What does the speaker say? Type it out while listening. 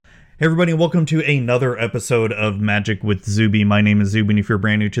Hey everybody, and welcome to another episode of Magic with Zuby. My name is Zuby, and if you're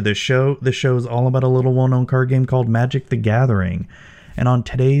brand new to this show is all about a little well-known card game called Magic the Gathering. And on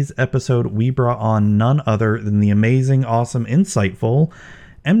today's episode, we brought on none other than the amazing, awesome, insightful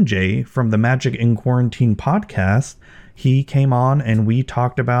MJ from the Magic in Quarantine podcast. He came on and we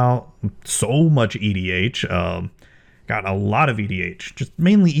talked about so much EDH, got a lot of EDH, just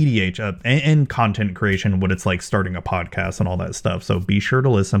mainly EDH and content creation, what it's like starting a podcast and all that stuff. So be sure to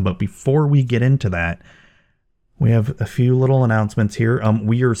listen. But before we get into that, we have a few little announcements here.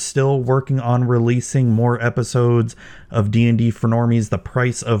 We are still working on releasing more episodes of D&D for Normies, The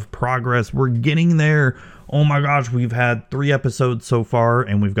Price of Progress. We're getting there. Oh my gosh, we've had 3 episodes so far,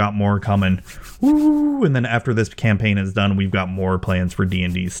 and we've got more coming. Woo! And then after this campaign is done, we've got more plans for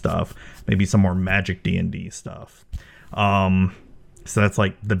D&D stuff. Maybe some more Magic D&D stuff. So that's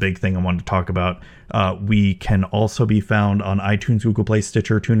like the big thing I wanted to talk about. We can also be found on iTunes, Google Play,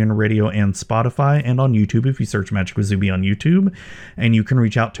 Stitcher, TuneIn Radio, and Spotify, and on YouTube if you search Magic with Zuby on YouTube. And you can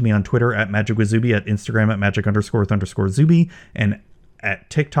reach out to me on Twitter at Magic with Zuby, at Instagram at Magic_with_Zuby, and at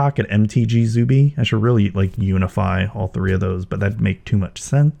TikTok at MTG I should really unify all 3 of those, but that'd make too much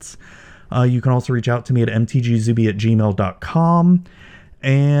sense. You can also reach out to me at mtgzuby@gmail.com.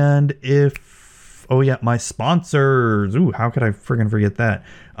 And my sponsors. Ooh, how could I friggin' forget that?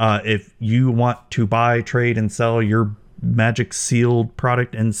 If you want to buy, trade, and sell your Magic sealed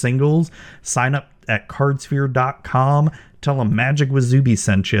product and singles, sign up at cardsphere.com. Tell them Magic with Zuby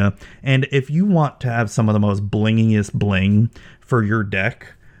sent you. And if you want to have some of the most blingiest bling for your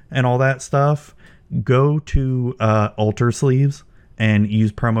deck and all that stuff, go to Alter Sleeves and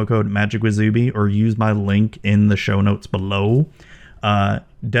use promo code Magic with Zuby, or use my link in the show notes below.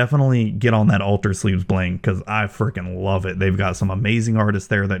 Definitely get on that Alter Sleeves bling, because I freaking love it. They've got some amazing artists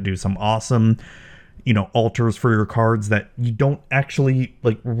there that do some awesome, alters for your cards that you don't actually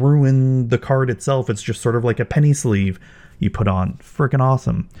ruin the card itself. It's just sort of like a penny sleeve you put on. Freaking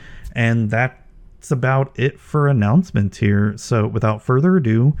awesome. And that's about it for announcements here. So without further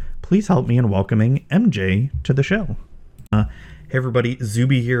ado, please help me in welcoming MJ to the show. Hey everybody,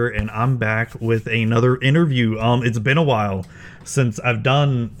 Zuby here, and I'm back with another interview. It's been a while since I've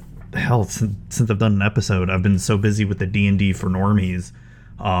done since I've done an episode. I've been so busy with the D&D for Normies.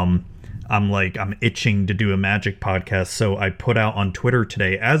 I'm itching to do a Magic podcast, so I put out on Twitter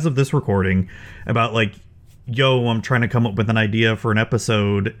today, as of this recording, about I'm trying to come up with an idea for an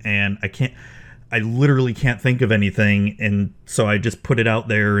episode, and I literally can't think of anything, and so I just put it out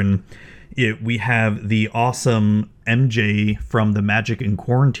there. And we have the awesome MJ from the Magic in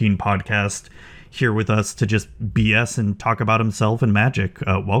Quarantine podcast here with us to just BS and talk about himself and Magic.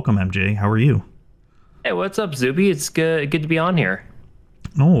 Welcome, MJ. How are you? Hey, what's up, Zuby? It's good to be on here.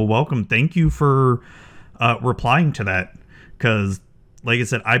 Oh, welcome. Thank you for replying to that, because, like I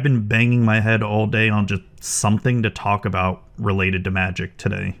said, I've been banging my head all day on just something to talk about related to Magic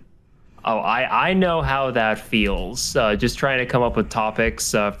today. Oh, I know how that feels. Just trying to come up with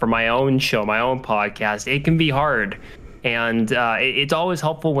topics for my own show, my own podcast. It can be hard. And it's always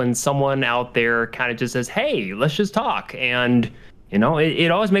helpful when someone out there kind of just says, hey, let's just talk. And, it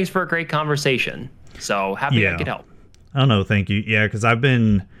always makes for a great conversation. So happy I could help. Oh, no, thank you. Yeah, because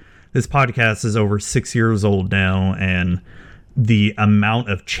this podcast is over 6 years old now, and the amount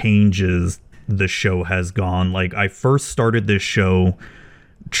of changes the show has gone. I first started this show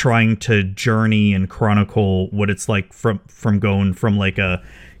trying to journey and chronicle what it's like from going from a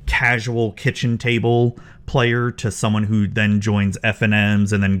casual kitchen table player to someone who then joins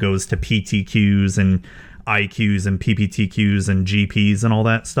FNMs and then goes to PTQs and IQs and PPTQs and GPs and all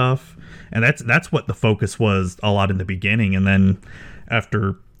that stuff. And that's what the focus was a lot in the beginning. And then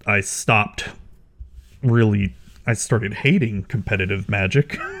after I started hating competitive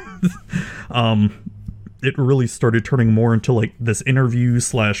Magic. It really started turning more into this interview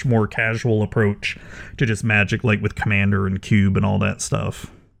 / more casual approach to just Magic, with Commander and Cube and all that stuff.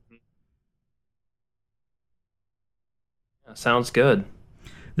 Sounds good.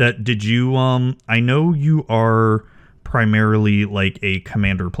 Did you I know you are primarily a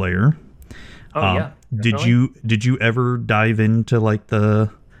Commander player. Oh yeah. Did you ever dive into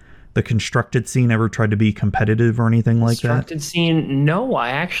the constructed scene? Ever tried to be competitive or anything like that? Constructed scene? No, I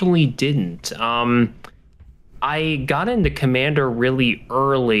actually didn't. I got into Commander really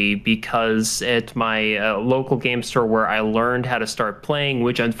early because at my local game store where I learned how to start playing,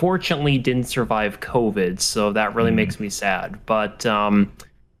 which unfortunately didn't survive COVID, so that really makes me sad. But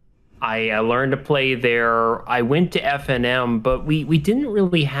I learned to play there. I went to FNM, but we didn't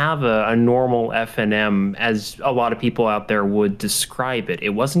really have a normal FNM as a lot of people out there would describe it. It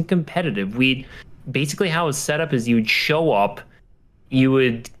wasn't competitive. Basically how it was set up is you would show up, you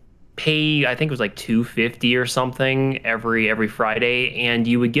would pay, I think it was like $250 or something every Friday, and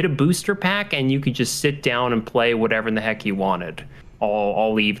you would get a booster pack, and you could just sit down and play whatever in the heck you wanted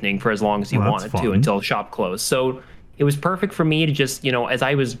all evening for as long as you wanted to until shop closed. So it was perfect for me to just, as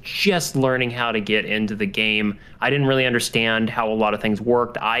I was just learning how to get into the game, I didn't really understand how a lot of things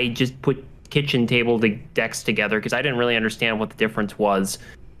worked. I just put kitchen table decks together because I didn't really understand what the difference was,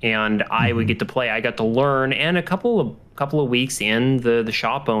 and I would get to play. I got to learn, and a couple of weeks in, the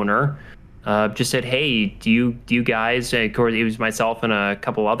shop owner just said, "Hey, do you guys?" Of course, it was myself and a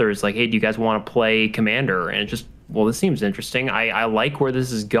couple others. Like, "Hey, do you guys want to play Commander?" And it just, well, this seems interesting. I like where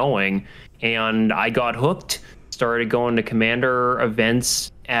this is going, and I got hooked. Started going to Commander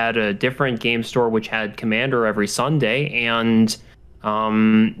events at a different game store, which had Commander every Sunday, and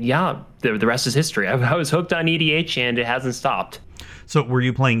the rest is history. I was hooked on EDH, and it hasn't stopped. So, were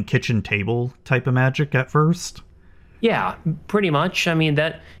you playing kitchen table type of Magic at first? Yeah, pretty much. I mean,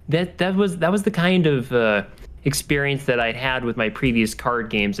 that was the kind of experience that I'd had with my previous card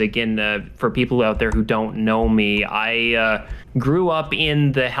games. Again, for people out there who don't know me, I grew up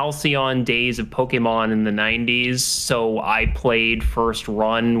in the Halcyon days of Pokemon in the 90s, so I played first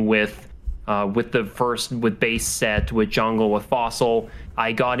run with base set, with jungle, with fossil.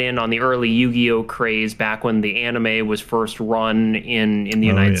 I got in on the early Yu-Gi-Oh craze back when the anime was first run in the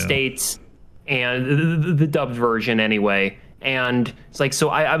United States, and the dubbed version anyway. And it's like, so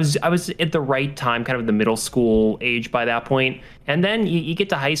I was at the right time, kind of the middle school age by that point. And then you get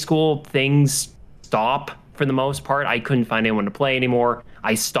to high school, things stop for the most part. I couldn't find anyone to play anymore.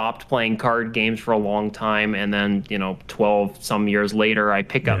 I stopped playing card games for a long time. And then, 12 some years later, I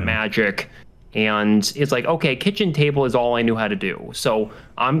pick up Magic. And it's like, okay, kitchen table is all I knew how to do. So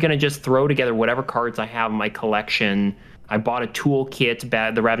I'm going to just throw together whatever cards I have in my collection. I bought a toolkit,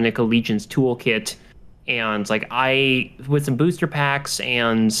 the Ravnica Legion's toolkit. And like, with some booster packs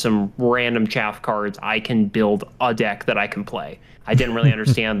and some random chaff cards, I can build a deck that I can play. I didn't really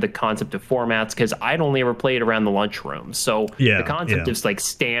understand the concept of formats because I'd only ever played around the lunchroom. So the concept of like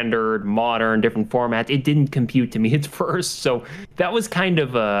standard, modern, different formats, it didn't compute to me at first. So that was kind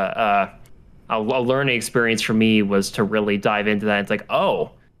of a learning experience for me, was to really dive into that. It's like,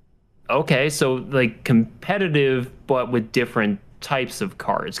 oh, okay, so like competitive, but with different types of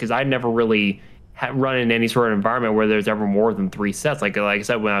cards, because I'd never really run in any sort of environment where there's ever more than 3 sets. Like I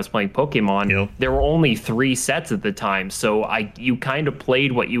said, when I was playing Pokemon, there were only 3 sets at the time, so you kind of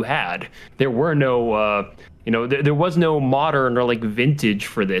played what you had. There were no there was no modern or like vintage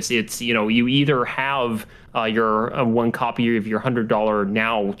for this. It's, you either have your one copy of your $100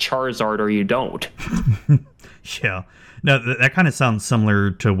 now Charizard, or you don't. Yeah, no, that kind of sounds similar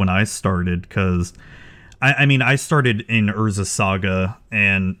to when I started, because I mean, I started in Urza Saga,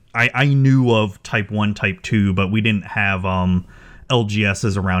 and I knew of Type 1, Type 2, but we didn't have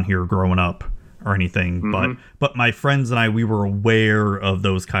LGSs around here growing up or anything. Mm-hmm. But my friends and I, we were aware of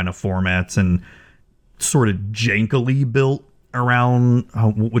those kind of formats and sort of jankily built around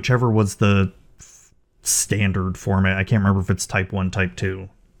whichever was the standard format. I can't remember if it's Type 1, Type 2.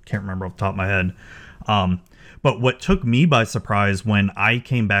 Can't remember off the top of my head. But what took me by surprise when I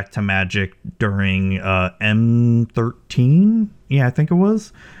came back to Magic during M13, I think it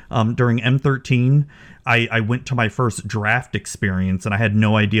was, during M13, I went to my first draft experience, and I had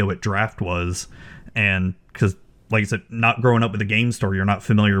no idea what draft was. And because, like I said, not growing up with a game store, you're not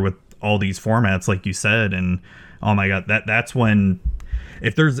familiar with all these formats, like you said. And oh my God, that's when,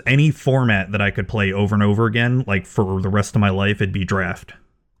 if there's any format that I could play over and over again, like for the rest of my life, it'd be draft.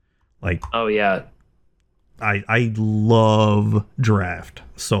 Like, oh yeah. I love draft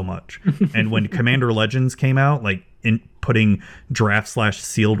so much. And when Commander Legends came out, like in putting draft /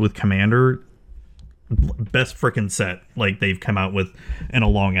 sealed with Commander, best frickin' set like they've come out with in a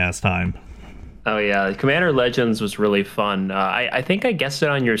long ass time. Oh yeah, Commander Legends was really fun. I think I guessed it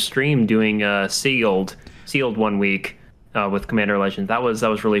on your stream doing sealed one week with Commander Legends. That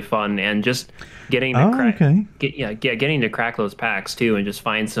was really fun, and just getting to getting to crack those packs too, and just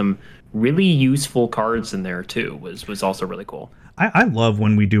find some really useful cards in there too was also really cool. I love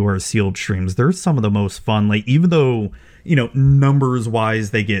when we do our sealed streams. They're some of the most fun. Like, even though, numbers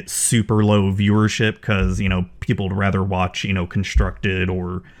wise they get super low viewership because, people would rather watch, Constructed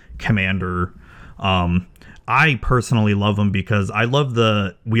or Commander. I personally love them because I love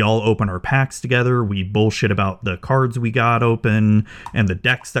we all open our packs together. We bullshit about the cards we got open and the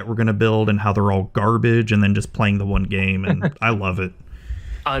decks that we're going to build and how they're all garbage, and then just playing the one game. And I love it.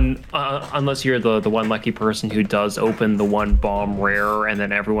 Unless you're the one lucky person who does open the one bomb rare and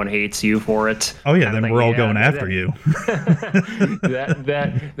then everyone hates you for it. Oh yeah, then we're all going after you.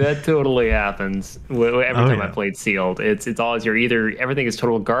 that totally happens every time I played sealed. It's always everything is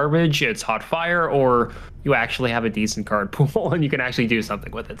total garbage, it's hot fire, or you actually have a decent card pool and you can actually do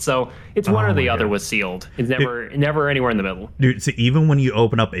something with it. So it's one or the other with sealed. It's never anywhere in the middle. Dude, so even when you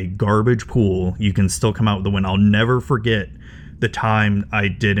open up a garbage pool, you can still come out with the win. I'll never forget the time I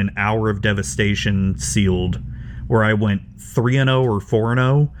did an Hour of Devastation sealed where I went 3-0 or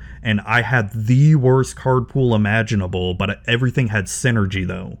 4-0 and I had the worst card pool imaginable, but everything had synergy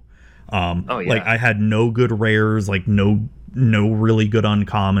though. Like I had no good rares, like no really good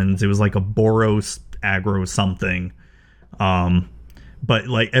uncommons. It was like a Boros aggro something. But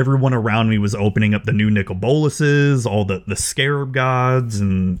like everyone around me was opening up the new Nicol Boluses, all the Scarab gods,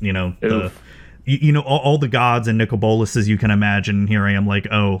 and all the gods and Nicol Boluses you can imagine. Here I am, like,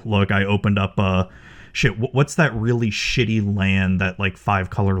 oh look, I opened up what's that really shitty land, that like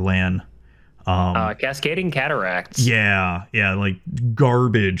 5-color land? Cascading Cataracts. Yeah, like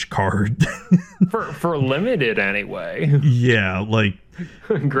garbage card. for limited anyway. Yeah, like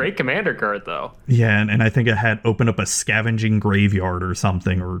great commander card though. Yeah, and I think it had opened up a Scavenging Graveyard or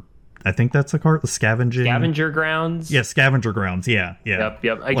something, or I think that's a card, the Scavenger Grounds. Yeah, Scavenger Grounds. Yeah. Yep.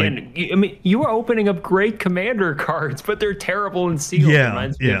 Again, you were opening up great commander cards, but they're terrible in sealed.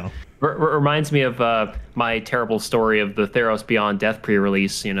 Yeah, reminds me of my terrible story of the Theros Beyond Death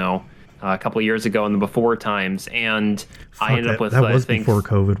pre-release. A couple of years ago in the before times, and I ended up with that was before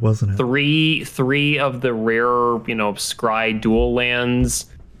COVID, wasn't it? Three of the rare, Scry dual lands,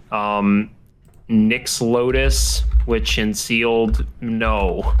 Nyx Lotus, which in sealed,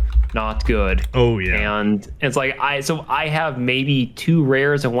 no, not good. Oh yeah, and it's like I have maybe 2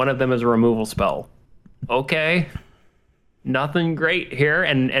 rares, and one of them is a removal spell. Okay, nothing great here,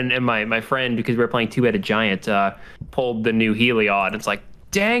 and my friend, because we were playing Two-Headed Giant, pulled the new Heliod. It's like,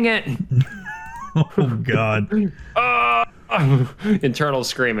 dang it. Oh god. Internal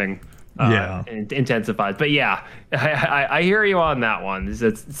screaming intensifies. But yeah, I hear you on that one.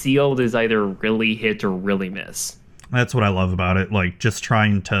 That sealed is either really hit or really miss. That's what I love about it, like just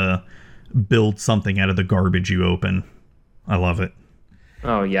trying to build something out of the garbage you open. I love it.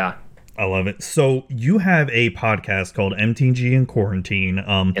 Oh yeah, I love it. So you have a podcast called MTG in Quarantine.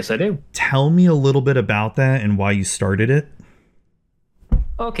 Yes, I do. Tell me a little bit about that and why you started it.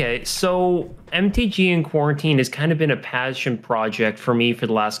 Okay, so MTG in Quarantine has kind of been a passion project for me for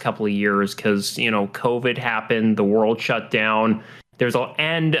the last couple of years because, COVID happened, the world shut down.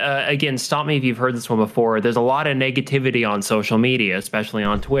 Again, stop me if you've heard this one before. There's a lot of negativity on social media, especially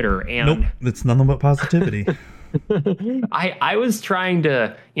on Twitter. And nope, it's nothing but positivity. I was trying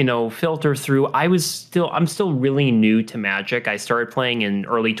to, filter through. I'm still really new to Magic. I started playing in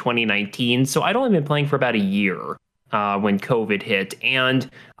early 2019, so I'd only been playing for about a year. When COVID hit. And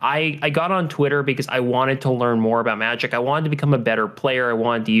I got on Twitter because I wanted to learn more about Magic. I wanted to become a better player. I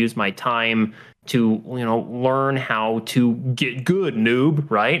wanted to use my time to, learn how to get good, noob,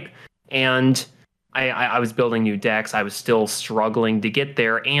 right? And I was building new decks. I was still struggling to get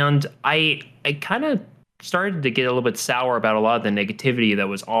there. And I kind of started to get a little bit sour about a lot of the negativity that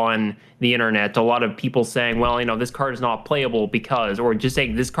was on the internet. A lot of people saying, well, this card is not playable because, or just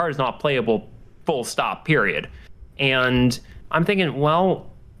saying this card is not playable, full stop, period. And I'm thinking,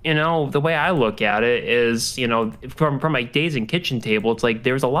 well, the way I look at it is, from my days in Kitchen Table, it's like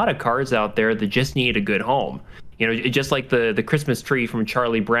there's a lot of cards out there that just need a good home. Just like the Christmas tree from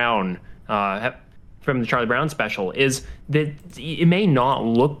Charlie Brown, from the Charlie Brown special, is that it may not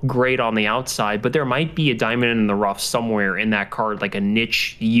look great on the outside, but there might be a diamond in the rough somewhere in that card, like a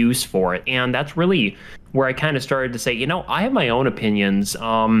niche use for it. And that's really where I kind of started to say, I have my own opinions.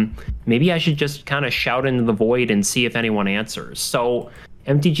 Maybe I should just kind of shout into the void and see if anyone answers. So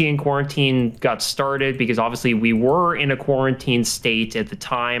MTG in Quarantine got started because obviously we were in a quarantine state at the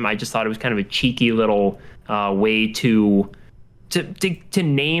time. I just thought it was kind of a cheeky little way to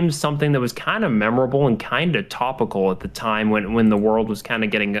name something that was kind of memorable and kind of topical at the time when the world was kind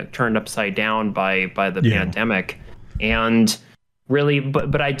of getting turned upside down by the pandemic. And really,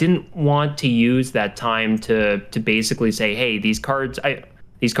 but I didn't want to use that time to basically say, hey, these cards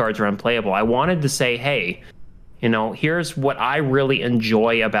are unplayable. I wanted to say, hey, here's what I really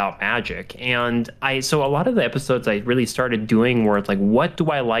enjoy about Magic. And so a lot of the episodes I really started doing where it's like, what do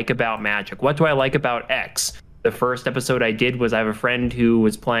I like about Magic? What do I like about X? The first episode I did was I have a friend who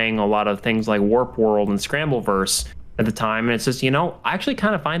was playing a lot of things like Warp World and Scrambleverse at the time. And it's just, I actually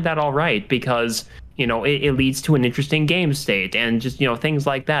kind of find that all right because it leads to an interesting game state, and just things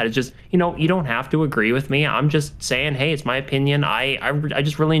like that. It's just you don't have to agree with me. I'm just saying, hey, it's my opinion. I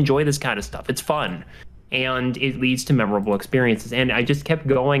just really enjoy this kind of stuff. It's fun, and it leads to memorable experiences. And I just kept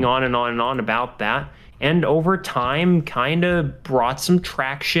going on and on and on about that, and over time kind of brought some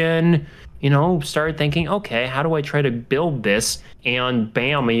traction. Started thinking, okay, how do I try to build this? And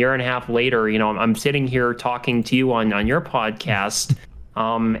bam, a year and a half later, I'm sitting here talking to you on your podcast,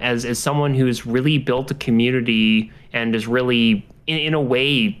 as someone who's really built a community and is really, in a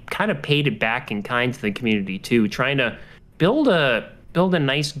way, kind of paid it back in kind to the community too, trying to build a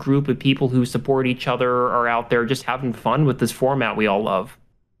nice group of people who support each other, are out there just having fun with this format we all love.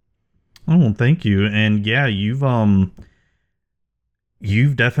 Oh, thank you. And yeah, you've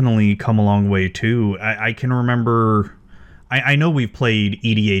definitely come a long way too. I can remember, I know we've played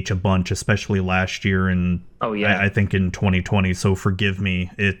EDH a bunch, especially last year, and oh yeah, I think in 2020. So forgive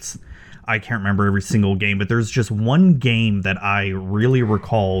me. I can't remember every single game, but there's just one game that I really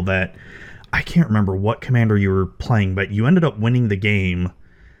recall that I can't remember what commander you were playing, but you ended up winning the game,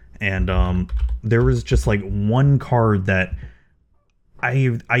 and there was just like one card that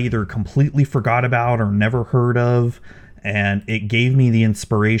I either completely forgot about or never heard of. And it gave me the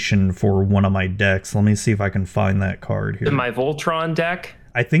inspiration for one of my decks. Let me see if I can find that card here. My Voltron deck?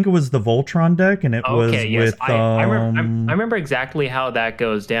 I think it was the Voltron deck, and it was yes. with... I remember exactly how that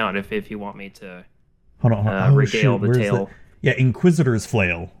goes down, if you want me to hold on. regale the tale. Yeah, Inquisitor's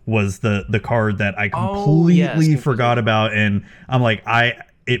Flail was the card that I completely forgot about, and I'm like,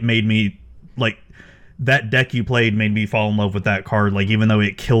 it made me, like, that deck you played made me fall in love with that card. Like, even though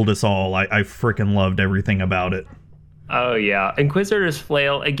it killed us all, I freaking loved everything about it. Oh, yeah. Inquisitor's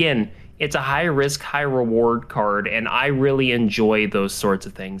Flail, again, it's a high-risk, high-reward card, and I really enjoy those sorts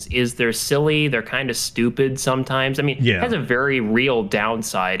of things. They're silly, they're kind of stupid sometimes. I mean, It has a very real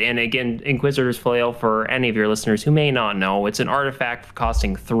downside. And again, Inquisitor's Flail, for any of your listeners who may not know, it's an artifact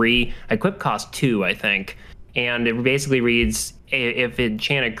costing 3. Equip cost 2, I think. And it basically reads, if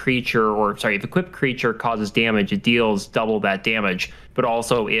equipped creature causes damage, it deals double that damage. But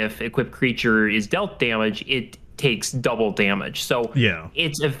also, if equipped creature is dealt damage, it takes double damage. So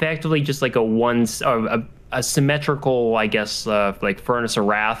it's effectively just like a symmetrical, I guess, like Furnace of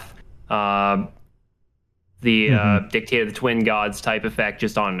Wrath, Dictate of the Twin Gods type effect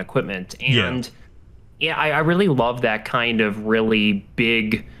just on an equipment. And I really love that kind of really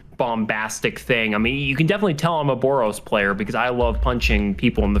big, bombastic thing. I mean, you can definitely tell I'm a Boros player because I love punching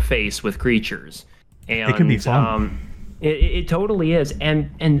people in the face with creatures. And it can be fun. It totally is.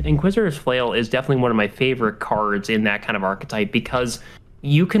 And Inquisitor's Flail is definitely one of my favorite cards in that kind of archetype because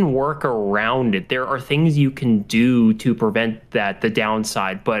you can work around it. There are things you can do to prevent the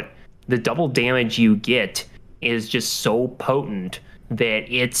downside, but the double damage you get is just so potent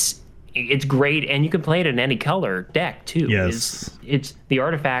that it's great, and you can play it in any color deck too. Yes. It's the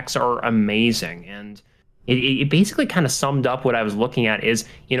artifacts are amazing, and it basically kind of summed up what I was looking at is,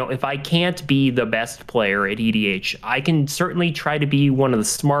 if I can't be the best player at EDH, I can certainly try to be one of the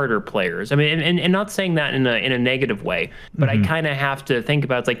smarter players. I mean, and not saying that in a negative way, but I kind of have to think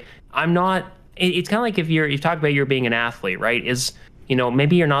about, it's like, I'm not, it's kind of like if you talk about you're being an athlete, right?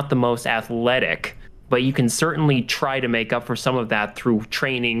 Maybe you're not the most athletic, but you can certainly try to make up for some of that through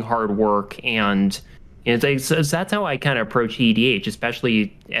training, hard work, and so that's how I kind of approach EDH,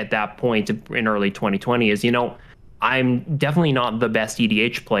 especially at that point in early 2020, is, I'm definitely not the best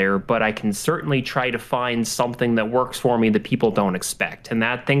EDH player, but I can certainly try to find something that works for me that people don't expect. And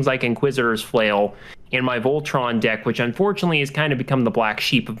that things like Inquisitor's Flail in my Voltron deck, which unfortunately has kind of become the black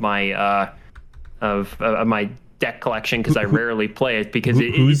sheep of my of my deck collection because I rarely play it because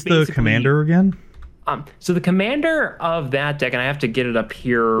who's the commander again? So the commander of that deck, and I have to get it up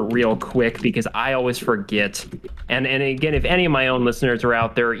here real quick because I always forget. And again, if any of my own listeners are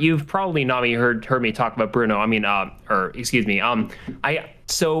out there, you've probably not heard me talk about Bruno.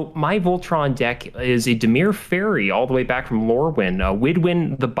 So my Voltron deck is a Dimir Fairy all the way back from Lorwyn,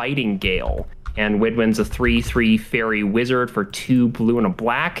 Widwin the Biting Gale. And Widwin's a 3/3 fairy wizard for 2 blue and a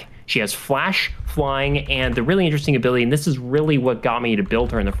black. She has flash, flying, and the really interesting ability, and this is really what got me to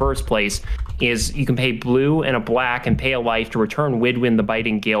build her in the first place, is you can pay blue and a black and pay a life to return Widwin the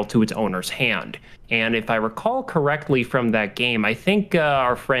Biting Gale to its owner's hand. And if I recall correctly from that game, I think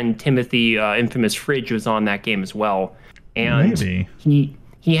our friend Timothy, Infamous Fridge, was on that game as well. And maybe.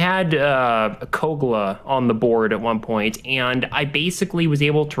 He had Kogla on the board at one point, and I basically was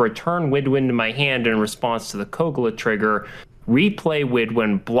able to return Widwin to my hand in response to the Kogla trigger, replay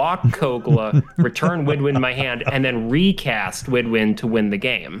Widwin, block Kogla, return Widwin to my hand, and then recast Widwin to win the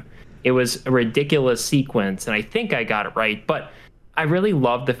game. It was a ridiculous sequence, and I think I got it right. But I really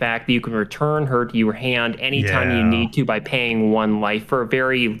love the fact that you can return her to your hand anytime you Yeah. need to by paying 1 life for a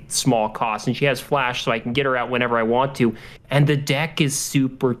very small cost. And she has flash, so I can get her out whenever I want to. And the deck is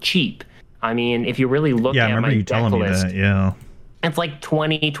super cheap. I mean, if you really look Yeah, I at remember my you deck telling me list, that. Yeah. it's like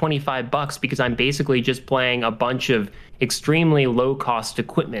 20, $25 because I'm basically just playing a bunch of extremely low cost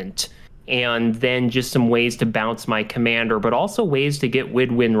equipment and then just some ways to bounce my commander, but also ways to get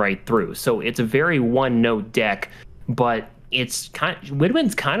Widwin right through. So it's a very one note deck, but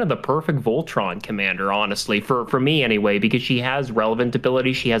Widwin's kind of the perfect Voltron commander, honestly, for me anyway, because she has relevant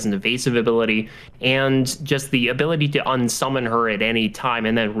ability, she has an evasive ability, and just the ability to unsummon her at any time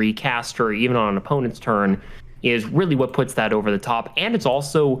and then recast her even on an opponent's turn is really what puts that over the top. And it's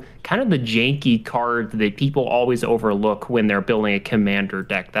also kind of the janky card that people always overlook when they're building a commander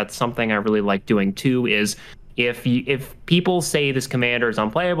deck. That's something I really like doing too, is if people say this commander is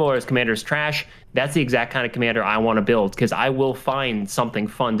unplayable or this commander is trash, that's the exact kind of commander I want to build, because I will find something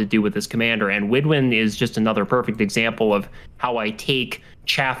fun to do with this commander. And Widwin is just another perfect example of how I take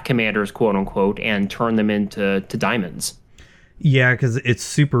chaff commanders, quote unquote, and turn them into diamonds. Yeah, because it's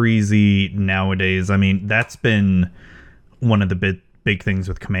super easy nowadays. I mean, that's been one of the big things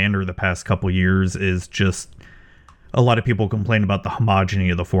with Commander the past couple years, is just a lot of people complain about the homogeny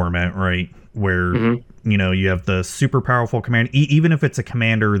of the format, right? Where, you have the super powerful commander, even if it's a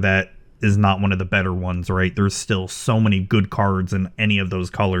commander that is not one of the better ones, right? There's still so many good cards in any of those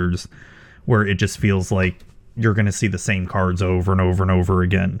colors where it just feels like you're going to see the same cards over and over and over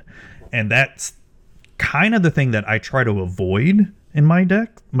again. And that's kind of the thing that I try to avoid in my deck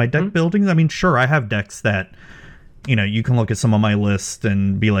buildings. I mean, sure, I have decks that, you can look at some of my list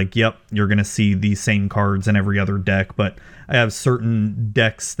and be like, yep, you're going to see these same cards in every other deck. But I have certain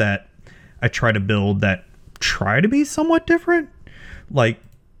decks that I try to build that try to be somewhat different. Like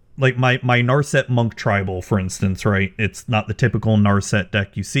my Narset Monk Tribal, for instance, right? It's not the typical Narset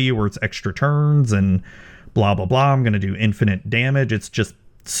deck you see where it's extra turns and blah, blah, blah. I'm going to do infinite damage. It's just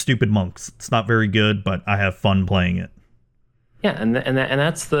stupid monks. It's not very good, but I have fun playing it. Yeah, and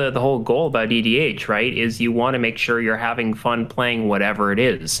that's the whole goal about EDH, right? Is you want to make sure you're having fun playing whatever it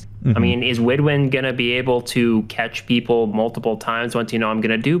is. I mean, is Widwin going to be able to catch people multiple times once you know I'm going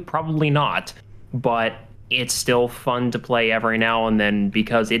to do? Probably not. But it's still fun to play every now and then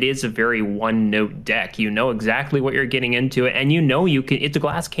because it is a very one-note deck. You know exactly what you're getting into, and you can. It's a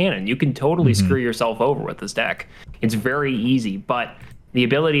glass cannon. You can totally screw yourself over with this deck. It's very easy, but the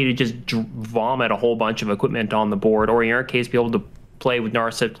ability to just vomit a whole bunch of equipment on the board, or in your case, be able to play with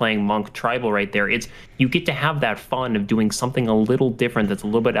Narset playing Monk Tribal right there. You get to have that fun of doing something a little different that's a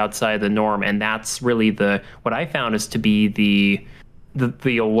little bit outside the norm, and that's really what I found is to be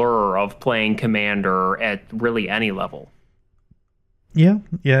the allure of playing Commander at really any level. Yeah,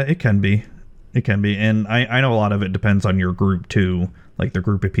 it can be. It can be. And I know a lot of it depends on your group too, like the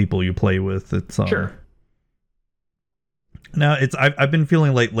group of people you play with. It's Sure. Now, I've been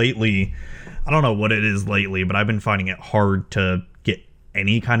feeling like lately, I don't know what it is lately, but I've been finding it hard to get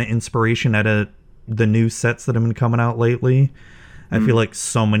any kind of inspiration out of the new sets that have been coming out lately. I feel like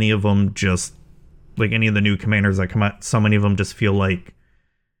so many of them just, like any of the new commanders that come out, so many of them just feel like,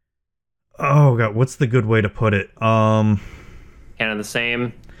 oh god, what's the good way to put it? Kind of the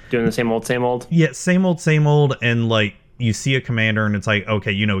same, doing the same old. Yeah, same old, and like you see a commander and it's like,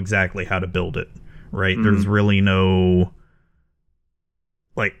 okay, you know exactly how to build it, right? There's really no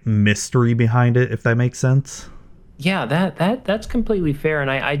like mystery behind it, if that makes sense. Yeah, that's completely fair, and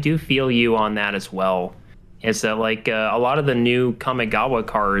I do feel you on that as well. Is that like a lot of the new Kamigawa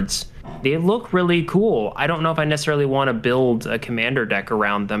cards, they look really cool. I don't know if I necessarily want to build a commander deck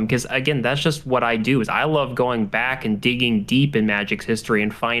around them, because again, that's just what I do. Is I love going back and digging deep in Magic's history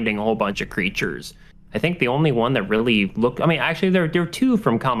and finding a whole bunch of creatures. I think the only one that really looked, I mean, actually there are two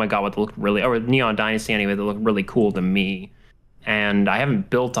from Kamigawa that look really, or Neon Dynasty anyway, that look really cool to me. And I haven't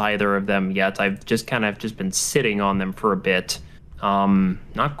built either of them yet. I've just been sitting on them for a bit.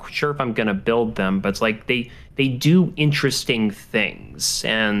 Not sure if I'm gonna build them, but it's like they do interesting things,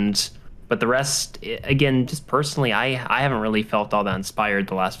 but the rest, again, just personally, I haven't really felt all that inspired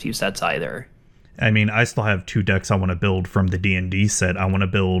the last few sets either. I mean, I still have two decks I want to build from the D&D set. I want to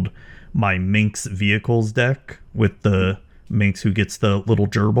build my Minx Vehicles deck with the Minx who gets the little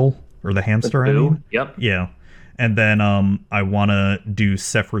gerbil, or the hamster, I mean. Yep. Yeah. And then I want to do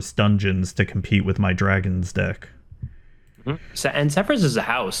Sephiroth Dungeons to compete with my Dragons deck. Mhm. And Zephyrus is a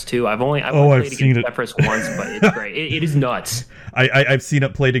house too. I've Oh, only I've played seen against it. Zephyrus once, but it's great. It is nuts. I've seen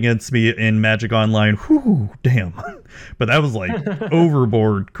it played against me in Magic Online. Whew, damn. But that was like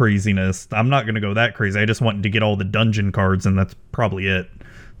overboard craziness. I'm not gonna go that crazy. I just wanted to get all the dungeon cards, and that's probably it.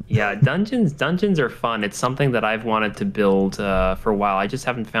 Yeah, dungeons are fun. It's something that I've wanted to build for a while. I just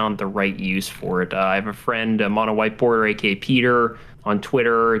haven't found the right use for it. I have a friend, Mono Whiteboarder, aka Peter, on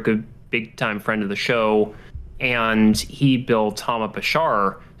Twitter, a good big time friend of the show, and he built Hama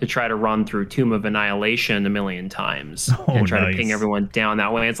Bashar to try to run through Tomb of Annihilation a million times Oh, and try to ping nice. everyone down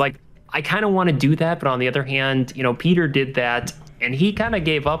that way. It's like I kind of want to do that, but on the other hand, Peter did that and he kind of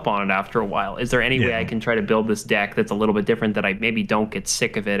gave up on it after a while. Is there any way I Yeah. can try to build this deck that's a little bit different that I maybe don't get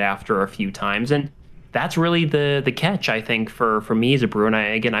sick of it after a few times? And that's really the catch, I think, for me as a brewer. And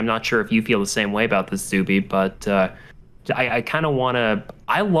again, I'm not sure if you feel the same way about this, Zuby, but I kind of want to.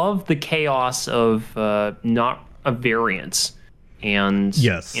 I love the chaos of not a variance, and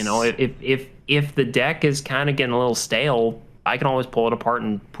Yes. if the deck is kind of getting a little stale, I can always pull it apart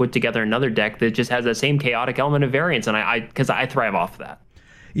and put together another deck that just has that same chaotic element of variance, and because I thrive off of that.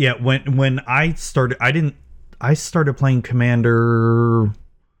 Yeah, when I started playing Commander.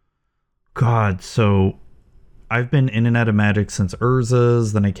 God, so I've been in and out of Magic since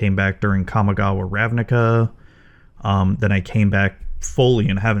Urza's. Then I came back during Kamigawa Ravnica. Then I came back fully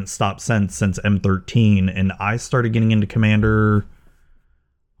and haven't stopped since M13. And I started getting into Commander.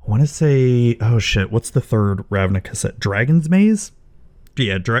 I want to say, oh shit, what's the third Ravnica set? Dragon's Maze?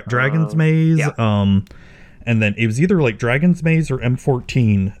 Yeah, Dragon's Maze. Yeah. And then it was either like Dragon's Maze or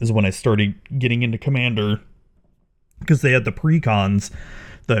M14 is when I started getting into Commander, because they had the precons,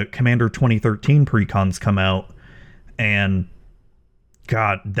 the Commander 2013 precons come out, and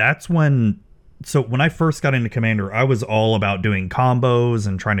God, that's when. So when I first got into Commander, I was all about doing combos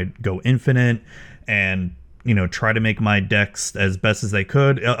and trying to go infinite and try to make my decks as best as they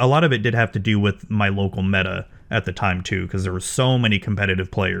could. A lot of it did have to do with my local meta at the time too, because there were so many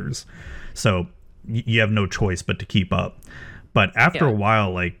competitive players. So you have no choice but to keep up. But after a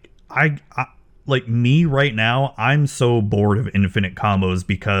while, like I like me right now, I'm so bored of infinite combos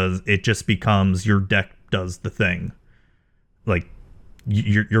because it just becomes your deck does the thing. Like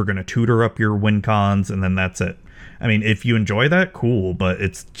you're gonna tutor up your win cons and then that's it. I mean, if you enjoy that, cool. But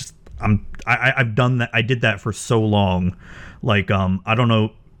it's just I've done that. I did that for so long. Like I don't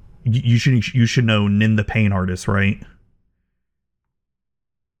know. You should know Nin the Pain Artist, right?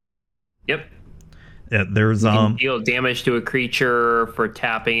 Yep. Yeah, there's You can deal damage to a creature for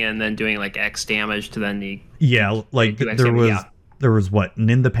tapping it and then doing like X damage to then the yeah, like do X there damage, was there was what,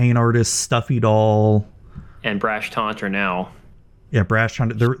 Nin the Pain Artist, Stuffy Doll, and Brash Taunter now. yeah, Brash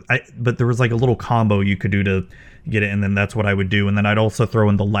Taunter. But there was like a little combo you could do to get it, and then that's what I would do, and then I'd also throw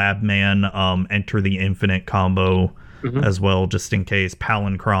in the Lab Man, Enter the Infinite combo as well, just in case.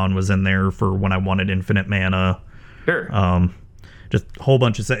 Palancron was in there for when I wanted infinite mana. Sure. Just a whole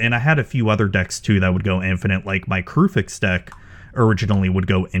bunch of set, and I had a few other decks too that would go infinite. Like my Krufix deck originally would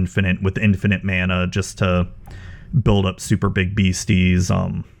go infinite with infinite mana just to build up super big beasties.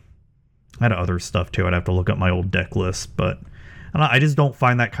 I had other stuff too. I'd have to look up my old deck list, but I just don't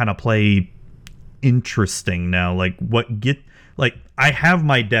find that kind of play interesting now. Like I have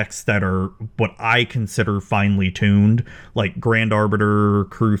my decks that are what I consider finely tuned, like Grand Arbiter,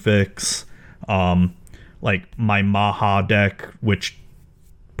 Krufix, like my Maha deck, which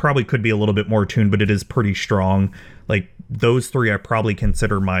probably could be a little bit more tuned, but it is pretty strong. Like those three I probably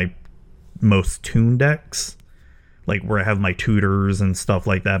consider my most tuned decks, like where I have my tutors and stuff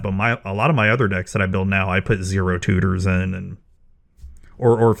like that. But a lot of my other decks that I build now, I put 0 tutors in, and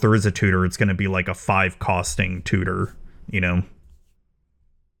or if there is a tutor, it's going to be like a 5 costing tutor, Yeah,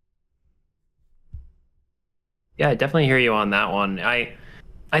 I definitely hear you on that one.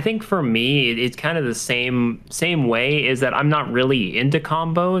 I think for me, it's kind of the same way, is that I'm not really into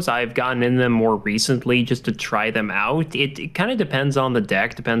combos. I've gotten in them more recently just to try them out. It kind of depends on the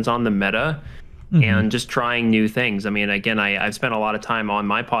deck, depends on the meta, and just trying new things. I mean, again, I've spent a lot of time on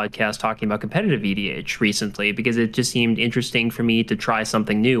my podcast talking about competitive EDH recently because it just seemed interesting for me to try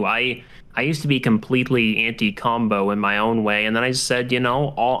something new. I used to be completely anti-combo in my own way, and then I just said,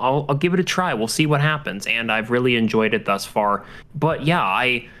 I'll give it a try. We'll see what happens, and I've really enjoyed it thus far. But yeah,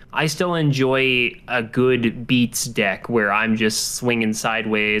 I still enjoy a good beats deck where I'm just swinging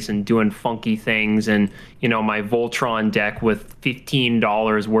sideways and doing funky things, and my Voltron deck with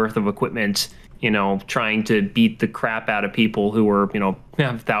 $15 worth of equipment, trying to beat the crap out of people who are,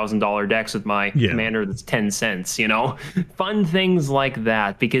 have $1,000 decks with my commander that's 10 cents, fun things like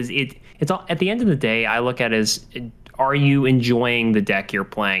that, because it's all, at the end of the day, I look at it as, are you enjoying the deck you're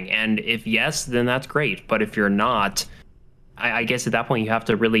playing? And if yes, then that's great. But if you're not, I guess at that point you have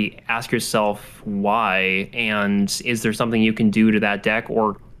to really ask yourself why, and is there something you can do to that deck,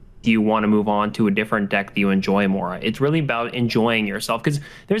 or do you want to move on to a different deck that you enjoy more? It's really about enjoying yourself, because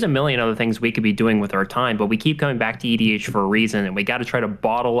there's a million other things we could be doing with our time, but we keep coming back to EDH for a reason, and we got to try to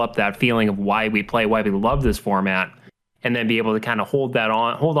bottle up that feeling of why we play, why we love this format, and then be able to kind of hold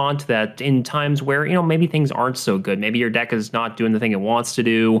on to that in times where, maybe things aren't so good. Maybe your deck is not doing the thing it wants to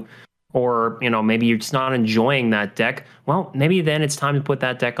do, or maybe you're just not enjoying that deck. Well, maybe then it's time to put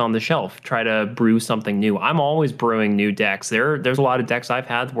that deck on the shelf, try to brew something new. I'm always brewing new decks. There's a lot of decks I've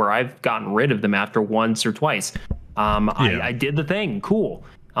had where I've gotten rid of them after once or twice. I did the thing, cool.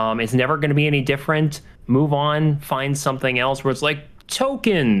 It's never going to be any different. Move on, find something else where it's like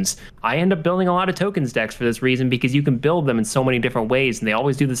tokens. I end up building a lot of tokens decks for this reason, because you can build them in so many different ways, and they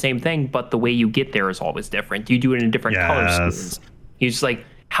always do the same thing, but the way you get there is always different. You do it in different color schemes. You just like,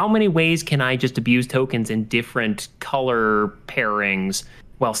 how many ways can I just abuse tokens in different color pairings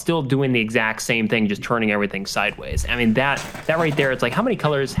while still doing the exact same thing, just turning everything sideways? I mean, that right there, it's like, how many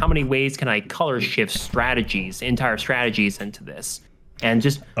colors, how many ways can I color shift entire strategies into this? And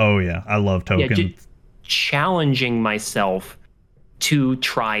just... Oh, yeah. I love tokens. Yeah, challenging myself to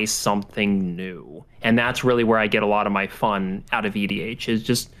try something new. And that's really where I get a lot of my fun out of EDH, is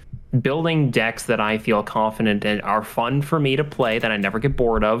just building decks that I feel confident in, are fun for me to play, that I never get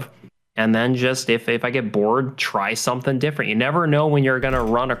bored of. And then just if I get bored, try something different. You never know when you're going to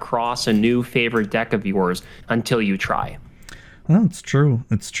run across a new favorite deck of yours until you try. Well, it's true.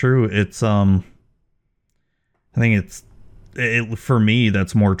 It's true. It's I think for me,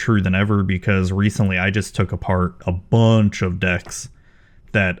 that's more true than ever, because recently I just took apart a bunch of decks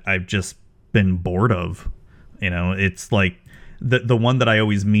that I've just been bored of. It's like the one that I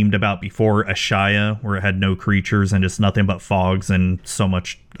always memed about before, Ashaya, where it had no creatures and just nothing but fogs and so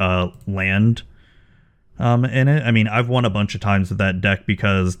much land in it. I mean, I've won a bunch of times with that deck,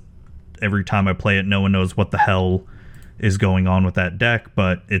 because every time I play it, no one knows what the hell is going on with that deck.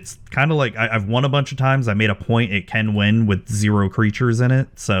 But it's kind of like, I've won a bunch of times. I made a point it can win with 0 creatures in it,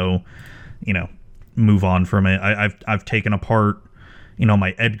 so move on from it. I've taken apart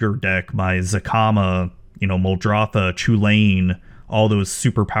my Edgar deck, my Zakama, Muldrotha, Chulane, all those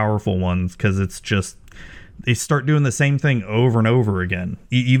super powerful ones, because it's just, they start doing the same thing over and over again,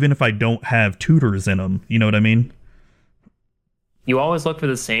 even if I don't have tutors in them. You know what I mean? You always look for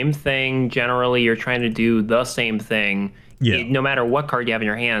the same thing. Generally, you're trying to do the same thing. Yeah. No matter what card you have in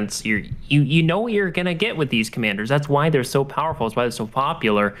your hands, you know what you're going to get with these commanders. That's why they're so powerful. That's why they're so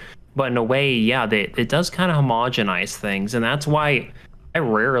popular. But in a way, yeah, it does kind of homogenize things. And that's why I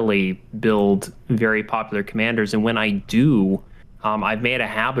rarely build very popular commanders, and when I do, I've made a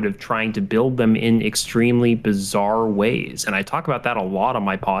habit of trying to build them in extremely bizarre ways. And I talk about that a lot on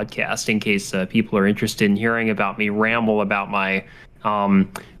my podcast, in case people are interested in hearing about me ramble about my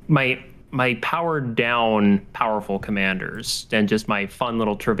powered down powerful commanders, and just my fun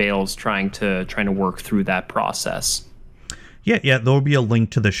little travails trying to work through that process. Yeah, there'll be a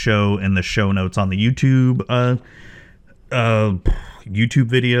link to the show in the show notes on the YouTube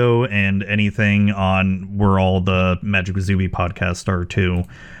video, and anything on where all the Magic with Zuby podcasts are too.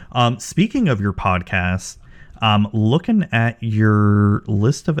 Speaking of your podcast, looking at your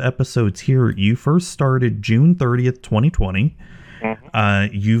list of episodes here, you first started June 30th, 2020.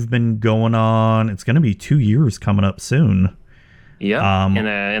 Mm-hmm. You've been going on, it's going to be 2 years coming up soon. Yeah,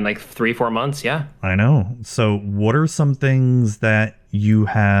 in like 3-4 months, yeah. I know. So what are some things that you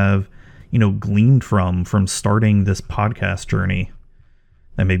have, gleaned from starting this podcast journey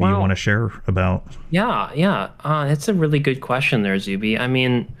that maybe you want to share about? Yeah. It's a really good question there, Zuby. I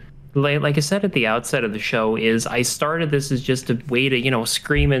mean, like I said at the outset of the show, is I started this as just a way to,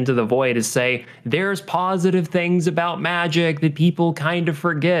 scream into the void, to say there's positive things about Magic that people kind of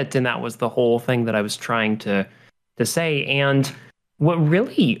forget. And that was the whole thing that I was trying to say. And what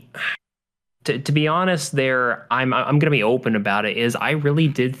really, to be honest there, I'm going to be open about it, is I really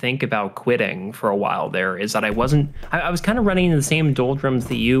did think about quitting for a while there. Is that I was kind of running in the same doldrums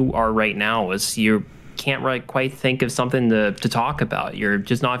that you are right now, as you can't really quite think of something to talk about. You're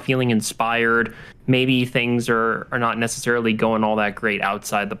just not feeling inspired. Maybe things are not necessarily going all that great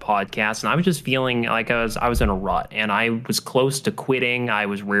outside the podcast. And I was just feeling like I was in a rut, and I was close to quitting. I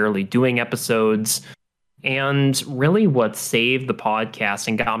was rarely doing episodes. And really what saved the podcast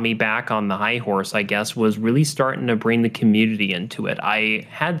and got me back on the high horse, I guess, was really starting to bring the community into it. I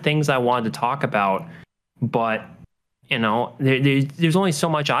had things I wanted to talk about, but there's only so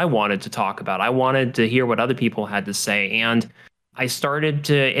much I wanted to talk about. I wanted to hear what other people had to say, and I started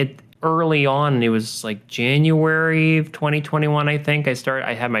to early on. It was like January of 2021, I think.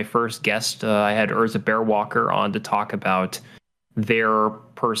 I had my first guest. I had Urza Bearwalker on to talk about their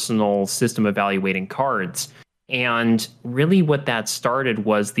personal system evaluating cards. And really what that started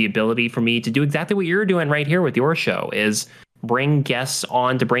was the ability for me to do exactly what you're doing right here with your show, is bring guests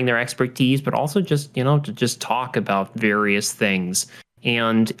on to bring their expertise, but also just, to just talk about various things.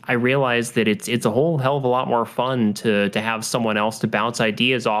 And I realized that it's a whole hell of a lot more fun to have someone else to bounce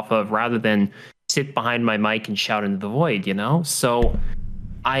ideas off of rather than sit behind my mic and shout into the void, So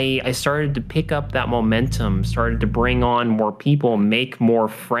I started to pick up that momentum, started to bring on more people, make more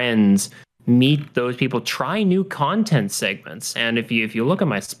friends, meet those people, try new content segments. And if you look at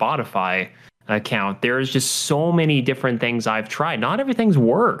my Spotify account, there's just so many different things I've tried. Not everything's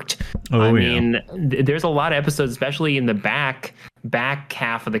worked. I mean, there's a lot of episodes, especially in the back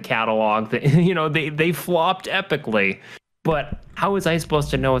half of the catalog, that they flopped epically. But how was I supposed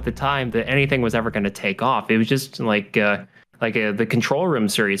to know at the time that anything was ever going to take off? It was just like the Control Room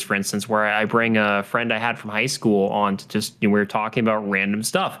series, for instance, where I bring a friend I had from high school on to just, we were talking about random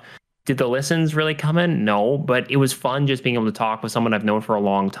stuff. Did the listens really come in? No, but it was fun just being able to talk with someone I've known for a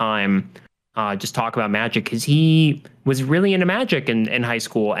long time. Just talk about Magic, because he was really into Magic in high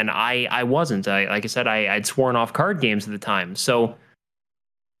school, and I wasn't. Like I said, I'd sworn off card games at the time. So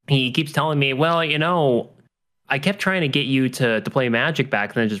he keeps telling me, well, I kept trying to get you to play Magic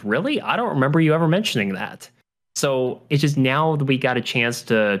back then. Just really, I don't remember you ever mentioning that. So it's just now that we got a chance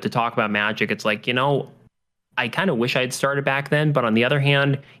to talk about Magic, it's like, I kind of wish I had started back then. But on the other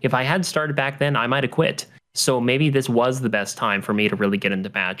hand, if I had started back then, I might have quit. So maybe this was the best time for me to really get into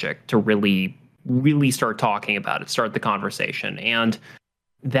Magic, to really, really start talking about it, start the conversation. And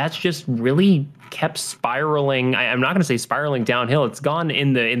that's just really kept spiraling. I'm not going to say spiraling downhill. It's gone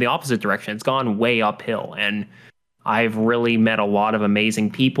in the opposite direction. It's gone way uphill. And I've really met a lot of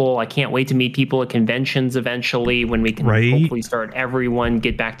amazing people. I can't wait to meet people at conventions eventually, when we can hopefully start everyone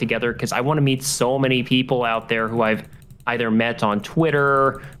get back together, because I want to meet so many people out there who I've either met on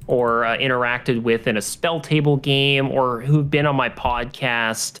Twitter or interacted with in a spell table game, or who've been on my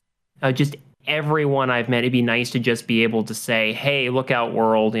podcast. Just everyone I've met. It'd be nice to just be able to say, hey, look out,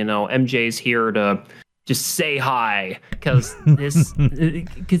 world, MJ's here to just say hi, because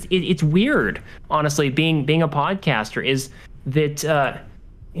it's weird, honestly, being a podcaster, is that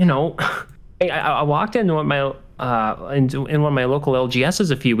I walked into one of my in one of my local LGSs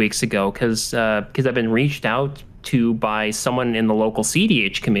a few weeks ago, because I've been reached out to by someone in the local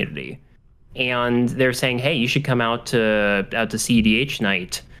CDH community, and they're saying, hey, you should come out to CDH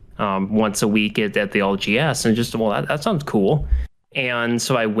night once a week at the LGS. And just, well, that sounds cool. And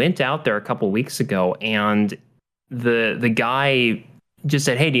so I went out there a couple of weeks ago, and the guy just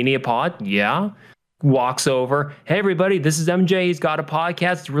said, hey, do you need a pod? Yeah. Walks over, hey, everybody, this is MJ. He's got a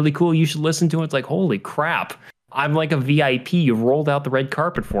podcast. It's really cool. You should listen to it. It's like, holy crap. I'm like a VIP. You rolled out the red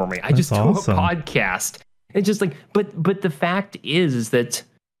carpet for me. I just do a podcast. It's just like, but the fact is that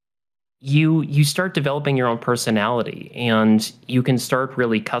you start developing your own personality, and you can start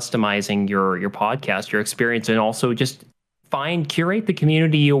really customizing your podcast, your experience, and also just curate the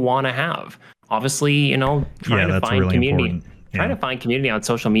community you want to have. Obviously, trying to find really community. Important. Yeah. Trying to find community on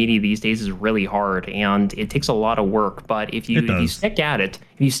social media these days is really hard, and it takes a lot of work. But if you stick at it,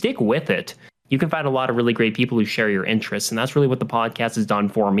 if you stick with it, you can find a lot of really great people who share your interests. And that's really what the podcast has done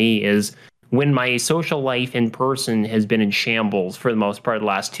for me, is when my social life in person has been in shambles for the most part of the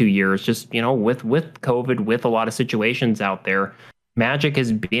last 2 years, just, with COVID, with a lot of situations out there, Magic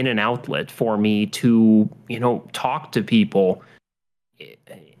has been an outlet for me to, talk to people,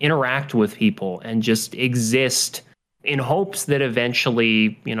 interact with people, and just exist, in hopes that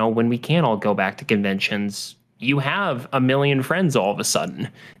eventually, when we can all go back to conventions, you have a million friends all of a sudden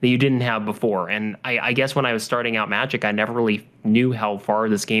that you didn't have before. And I guess when I was starting out Magic, I never really knew how far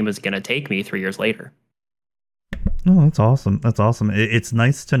this game was going to take me 3 years later. Oh, that's awesome. That's awesome. It's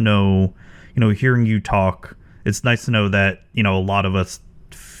nice to know, hearing you talk, it's nice to know that, a lot of us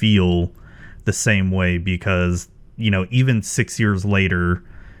feel the same way, because, even 6 years later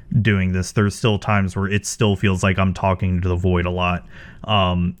doing this, there's still times where it still feels like I'm talking to the void a lot.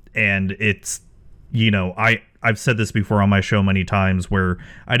 And it's, I've said this before on my show many times, where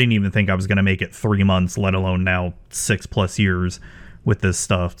I didn't even think I was going to make it 3 months, let alone now 6+ years with this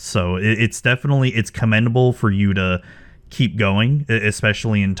stuff. So it's commendable for you to keep going,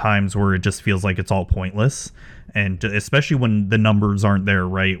 especially in times where it just feels like it's all pointless. And especially when the numbers aren't there,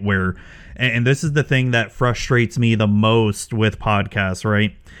 right? And this is the thing that frustrates me the most with podcasts,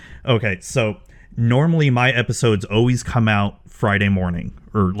 right? Okay, so normally my episodes always come out Friday morning,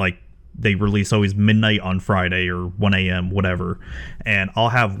 or like they release always midnight on Friday or 1 a.m., whatever. And I'll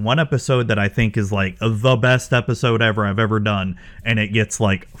have one episode that I think is like the best episode ever I've ever done, and it gets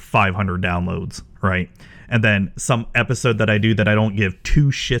like 500 downloads, right? And then some episode that I do that I don't give two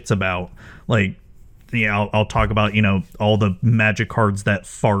shits about, like, I'll talk about, all the magic cards that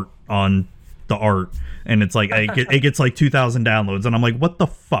fart on the art, and it's like it gets like 2,000 downloads, and I'm like, what the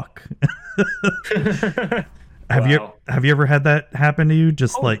fuck? Have you ever had that happen to you?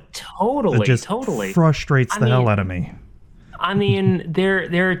 Just totally, it just totally frustrates the hell out of me. I mean,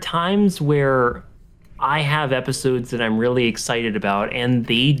 there are times where I have episodes that I'm really excited about, and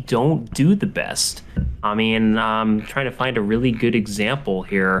they don't do the best. I mean, I'm trying to find a really good example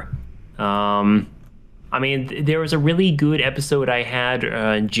here. I mean, there was a really good episode I had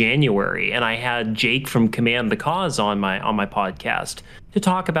in January, and I had Jake from Command the Cause on my podcast to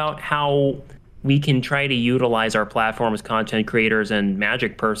talk about how we can try to utilize our platform as content creators and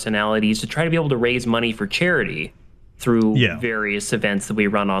Magic personalities to try to be able to raise money for charity through various events that we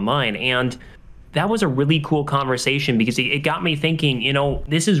run online. And that was a really cool conversation because it got me thinking,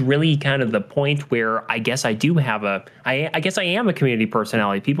 this is really kind of the point where I guess I do have I guess I am a community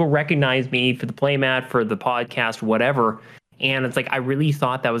personality. People recognize me for the playmat, for the podcast, whatever. And it's like, I really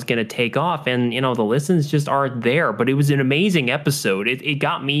thought that was going to take off, and, the listens just aren't there. But it was an amazing episode. It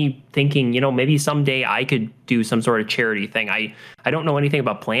got me thinking, maybe someday I could do some sort of charity thing. I don't know anything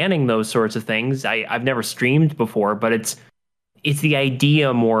about planning those sorts of things. I've never streamed before, but it's the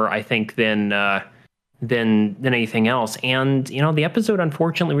idea more, I think, than anything else. And, the episode,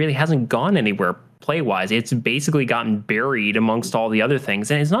 unfortunately, really hasn't gone anywhere play-wise. It's basically gotten buried amongst all the other things.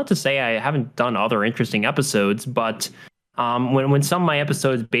 And it's not to say I haven't done other interesting episodes, but when some of my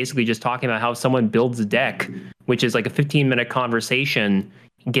episodes basically just talking about how someone builds a deck, which is like a 15-minute conversation,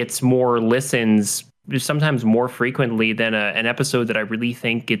 gets more listens sometimes more frequently than an episode that I really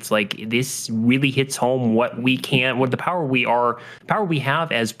think it's like, this really hits home what the power we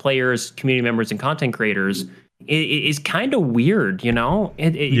have as players, community members, and content creators is kind of weird.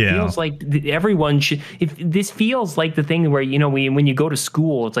 It feels like everyone should. If this feels like the thing where when you go to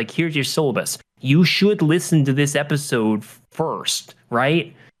school, it's like, here's your syllabus. You should listen to this episode first,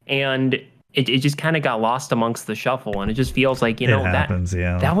 right? And it just kind of got lost amongst the shuffle, and it just feels like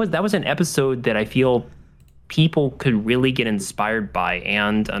that was an episode that I feel people could really get inspired by,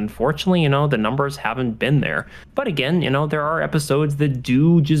 and unfortunately, the numbers haven't been there. But again, there are episodes that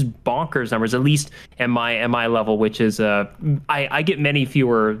do just bonkers numbers, at least at my level, which is I get many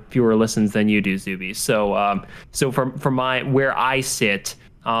fewer listens than you do, Zuby. So from where I sit,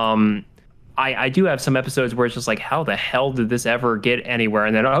 I do have some episodes where it's just like, how the hell did this ever get anywhere?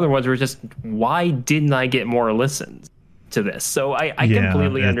 And then other ones were just, why didn't I get more listens to this? So I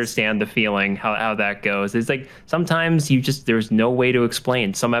completely understand the feeling, how that goes. It's like, sometimes there's no way to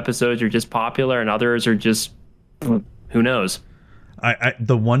explain. Some episodes are just popular and others are just, who knows?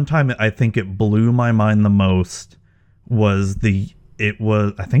 The one time I think it blew my mind the most was I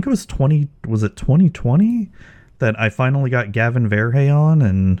think it was 2020 that I finally got Gavin Verhey on,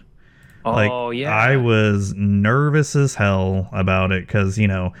 and I was nervous as hell about it because,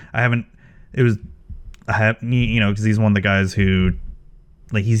 because he's one of the guys who,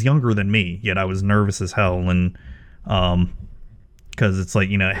 like, he's younger than me, yet I was nervous as hell. And, because it's like,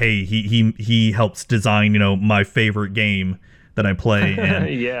 hey, he helps design, my favorite game that I play.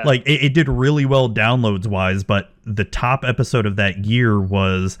 And like, it did really well downloads wise, but the top episode of that year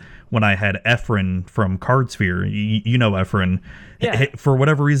was when I had Efren from Cardsphere. Efren. Yeah. For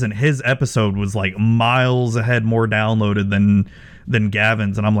whatever reason, his episode was like miles ahead more downloaded than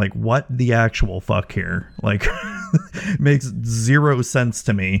Gavin's, and I'm like, what the actual fuck here? Like, makes zero sense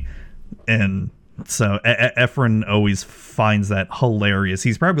to me. And so Efren always finds that hilarious.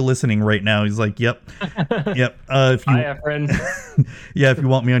 He's probably listening right now. He's like, yep. Hi, Efren. Yeah, if you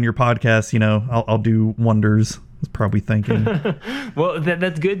want me on your podcast, I'll do wonders. He's probably thinking. Well,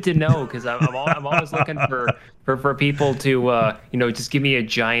 that's good to know, because I'm always looking for people to just give me a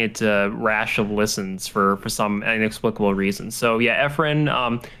giant rash of listens for some inexplicable reason. So yeah, Efren,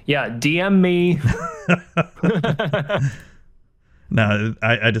 DM me. No,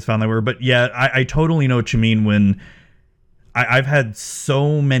 I just found that weird. But yeah, I totally know what you mean when I've had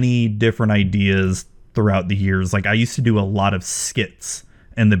so many different ideas throughout the years. Like, I used to do a lot of skits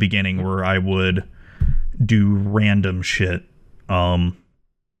in the beginning where I would do random shit. Like,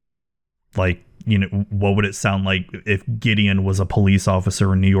 what would it sound like if Gideon was a police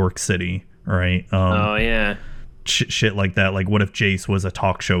officer in New York City, right? Oh, yeah. Shit like that. Like, what if Jace was a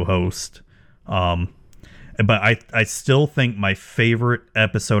talk show host? But I still think my favorite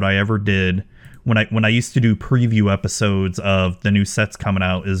episode I ever did when I used to do preview episodes of the new sets coming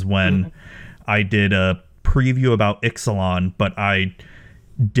out is when I did a preview about Ixalan, but I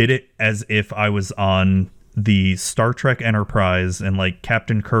did it as if I was on the Star Trek Enterprise and like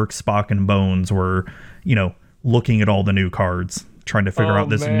Captain Kirk, Spock, and Bones were, looking at all the new cards, trying to figure out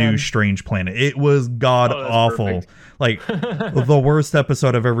this new strange planet. It was god awful. Perfect. Like the worst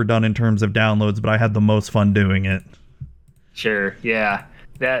episode I've ever done in terms of downloads, but I had the most fun doing it. Sure, yeah.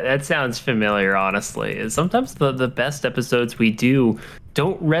 That sounds familiar, honestly. Sometimes the best episodes we do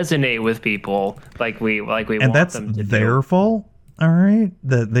don't resonate with people like we want them to. And that's their fault, all right?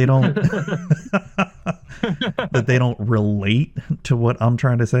 That they don't that they don't relate to what I'm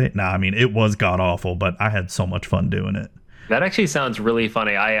trying to say. Nah, I mean, it was god awful, but I had so much fun doing it. That actually sounds really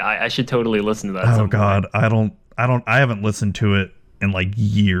funny. I should totally listen to that. Oh god, I haven't listened to it in like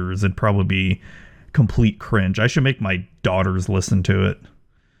years. It'd probably be complete cringe. I should make my daughters listen to it.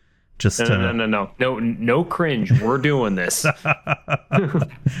 No cringe. We're doing this.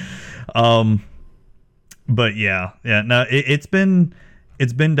 But no, it's been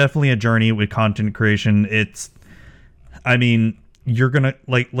definitely a journey with content creation. You're gonna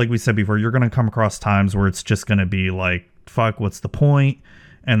like we said before, you're gonna come across times where it's just gonna be like, fuck, what's the point?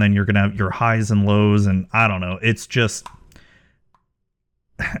 And then you're gonna have your highs and lows, and I don't know. It's just,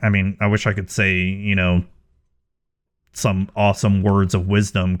 I wish I could say, some awesome words of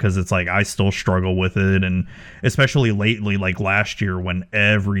wisdom, because it's like I still struggle with it, and especially lately, like last year when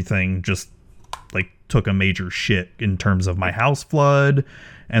everything just like took a major shit in terms of my house flood,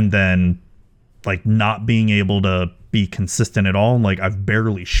 and then like not being able to be consistent at all. And like I've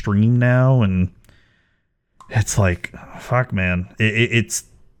barely streamed now, and it's like, fuck, man. It's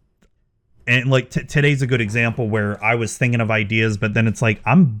and like today's a good example where I was thinking of ideas, but then it's like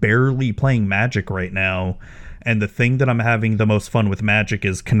I'm barely playing Magic right now. And the thing that I'm having the most fun with Magic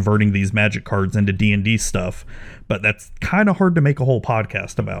is converting these Magic cards into D&D stuff. But that's kind of hard to make a whole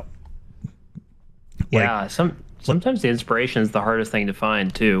podcast about. Yeah, sometimes the inspiration is the hardest thing to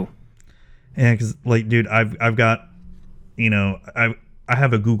find too. Yeah, because like, dude, I've got, I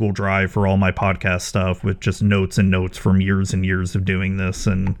have a Google Drive for all my podcast stuff with just notes and notes from years and years of doing this,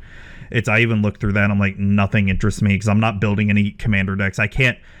 and I even looked through that and I'm like, nothing interests me because I'm not building any commander decks. I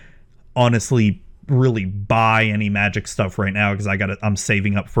can't honestly really buy any Magic stuff right now because I'm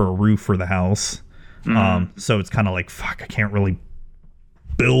saving up for a roof for the house. So it's kind of like, fuck, I can't really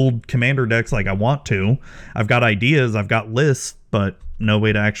build commander decks like I want to. I've got ideas, I've got lists, but no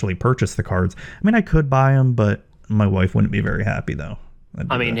way to actually purchase the cards. I mean, I could buy them, but my wife wouldn't be very happy though.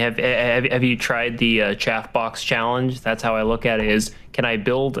 Have you tried the Chaff Box Challenge? That's how I look at it, is can I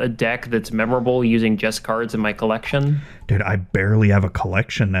build a deck that's memorable using just cards in my collection? Dude, I barely have a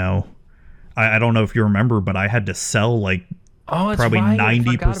collection now. I don't know if you remember, but I had to sell like probably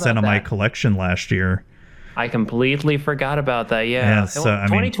 90% of my collection last year. I completely forgot about that. Yeah. So,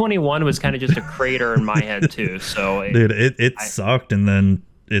 2021 was kind of just a crater in my head too. So dude, it sucked, and then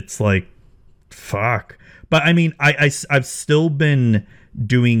it's like, fuck. But I mean, I've still been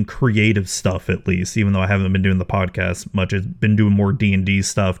doing creative stuff, at least, even though I haven't been doing the podcast much. I've been doing more D&D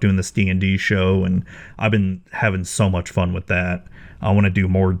stuff, doing this D&D show, and I've been having so much fun with that. I want to do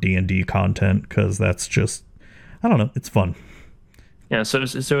more D&D content because that's just, I don't know, it's fun. Yeah, so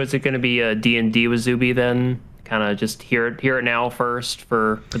is it going to be a D&D with Zuby then? Kind of just hear it now first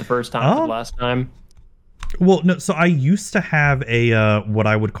for the first time, for the last time? Well, no, so I used to have a what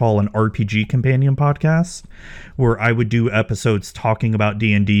I would call an RPG companion podcast where I would do episodes talking about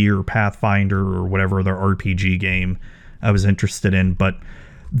D&D or Pathfinder or whatever other RPG game I was interested in, but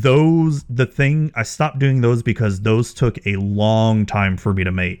I stopped doing those because those took a long time for me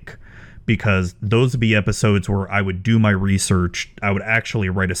to make, because those would be episodes where I would do my research. I would actually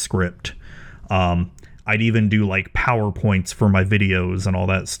write a script. I'd even do like PowerPoints for my videos and all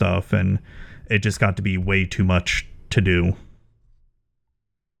that stuff, and it just got to be way too much to do.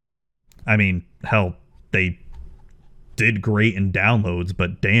 I mean, hell, they did great in downloads,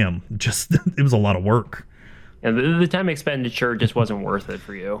 but damn, just it was a lot of work. And the time expenditure just wasn't worth it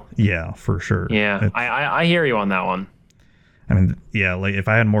for you. Yeah, for sure. Yeah, I hear you on that one. I mean, yeah, like if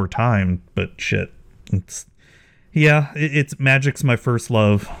I had more time, but shit, it's Magic's my first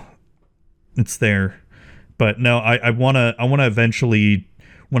love. It's there, but no, I wanna eventually,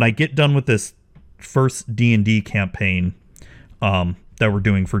 when I get done with this first D&D campaign, that we're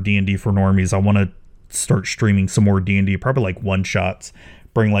doing for D&D for Normies, I want to start streaming some more D&D, probably like one shots.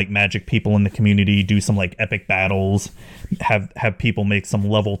 Bring like Magic people in the community, do some like epic battles, have people make some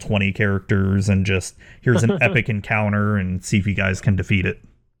level 20 characters, and just here's an epic encounter, and see if you guys can defeat it.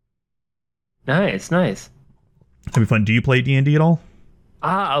 Nice. It'd be fun. Do you play D&D at all?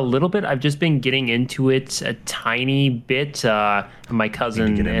 A little bit. I've just been getting into it a tiny bit. My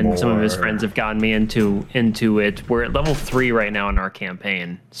cousin and some of his friends have gotten me into it. We're at level 3 right now in our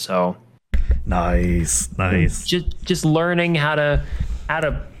campaign. So nice. Just learning how to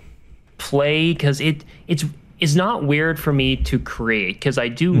play, because it's not weird for me to create, because I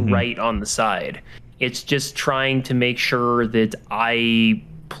do write on the side. It's just trying to make sure that I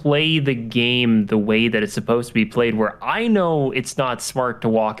play the game the way that it's supposed to be played, where I know it's not smart to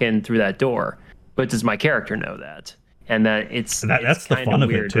walk in through that door, but does my character know that? And that that's the fun of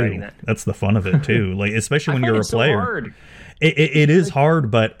it too. That's the fun of it too. Like, especially when you're a player. So hard. It is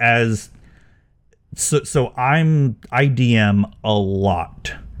hard, but so I DM a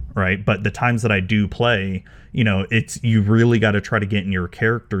lot, right? But the times that I do play, you really got to try to get in your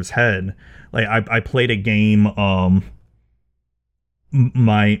character's head. Like, I played a game.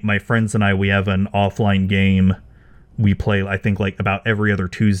 My friends and I, we have an offline game we play, I think, like about every other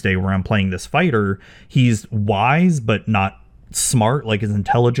Tuesday, where I'm playing this fighter. He's wise but not smart. Like, his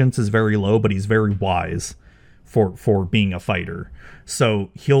intelligence is very low, but he's very wise for being a fighter. So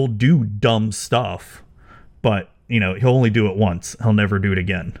he'll do dumb stuff, but he'll only do it once. He'll never do it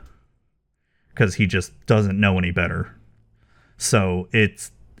again, because he just doesn't know any better. So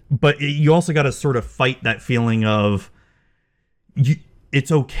you also got to sort of fight that feeling of,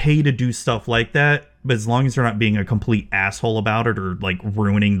 it's okay to do stuff like that, but as long as you're not being a complete asshole about it, or like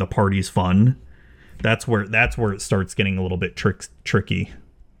ruining the party's fun, that's where it starts getting a little bit tricky.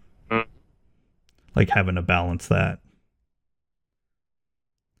 Like, having to balance that.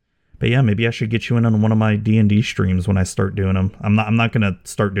 But yeah, maybe I should get you in on one of my D&D streams when I start doing them. I'm not gonna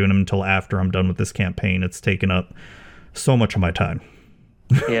start doing them until after I'm done with this campaign. It's taken up so much of my time.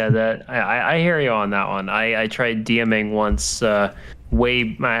 Yeah, I hear you on that one. I tried DMing once. Actually,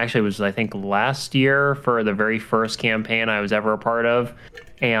 it was, I think, last year, for the very first campaign I was ever a part of,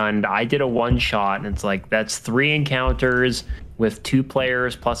 and I did a one shot, and it's like, that's 3 encounters with 2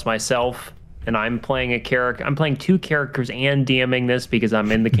 players plus myself, and I'm playing 2 characters and DMing this because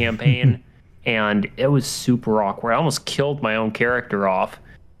I'm in the campaign. And it was super awkward. I almost killed my own character off,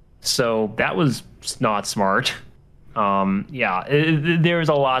 so that was not smart. There's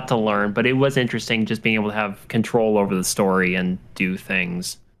a lot to learn, but it was interesting just being able to have control over the story and do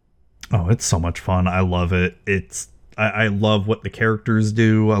things. Oh, it's so much fun. I love it. I love what the characters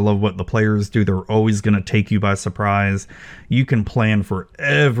do. I love what the players do. They're always going to take you by surprise. You can plan for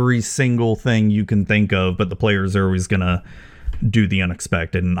every single thing you can think of, but the players are always going to do the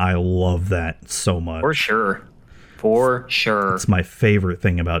unexpected, and I love that so much. For sure. It's my favorite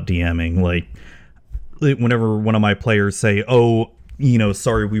thing about DMing. Like, whenever one of my players say,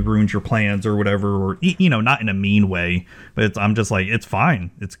 sorry, we ruined your plans or whatever, or, not in a mean way, but I'm just like, it's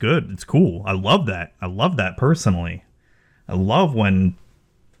fine. It's good. It's cool. I love that. I love that personally. I love when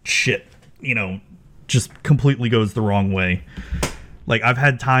shit, just completely goes the wrong way. Like, I've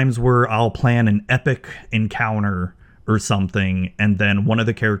had times where I'll plan an epic encounter or something, and then one of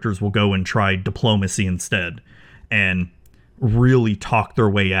the characters will go and try diplomacy instead and really talk their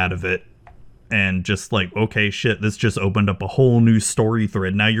way out of it. And just like, okay, shit, this just opened up a whole new story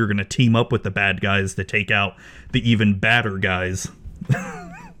thread. Now you're going to team up with the bad guys to take out the even badder guys.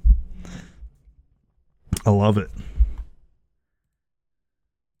 I love it.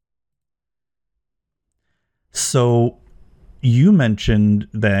 So you mentioned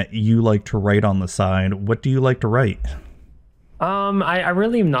that you like to write on the side. What do you like to write? I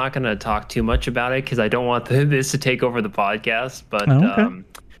really am not going to talk too much about it, because I don't want this to take over the podcast. But okay.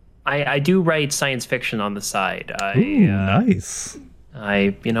 I do write science fiction on the side. Nice.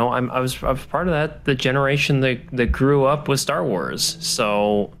 I was part of the generation that grew up with Star Wars.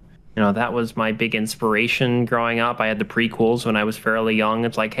 So, that was my big inspiration growing up. I had the prequels when I was fairly young.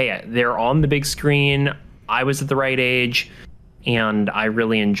 It's like, hey, they're on the big screen. I was at the right age, and I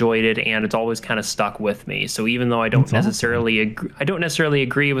really enjoyed it, and it's always kind of stuck with me. So even though I don't necessarily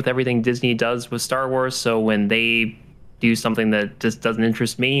agree with everything Disney does with Star Wars, so when they do something that just doesn't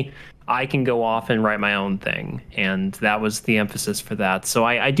interest me, I can go off and write my own thing, and that was the emphasis for that. So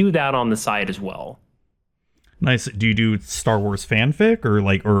I do that on the side as well. Nice. Do you do Star Wars fanfic or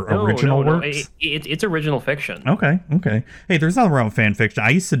original works? It's original fiction. Okay. Hey, there's nothing wrong with fan fiction. I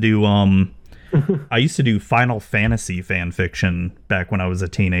used to do Final Fantasy fan fiction back when I was a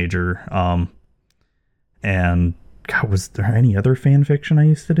teenager. And God, was there any other fan fiction I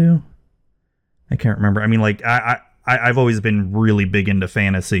used to do? I can't remember. I mean, like, I've always been really big into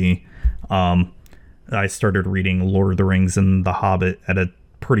fantasy. I started reading Lord of the Rings and The Hobbit at a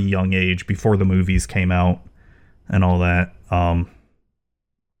pretty young age, before the movies came out and all that.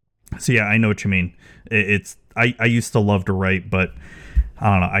 So yeah, I know what you mean. I used to love to write, but I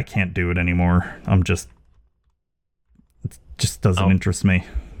don't know. I can't do it anymore. It just doesn't interest me.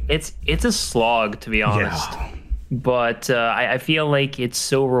 It's a slog, to be honest. Yeah. But I feel like it's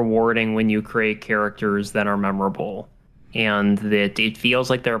so rewarding when you create characters that are memorable and that it feels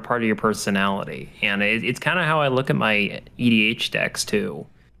like they're a part of your personality. And it's kind of how I look at my EDH decks too.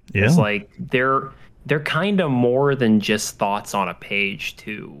 Yeah. It's like they're kind of more than just thoughts on a page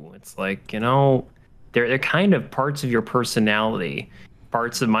too. It's like, they're kind of parts of your personality.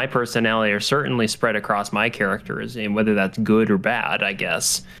 Parts of my personality are certainly spread across my characters, and whether that's good or bad, I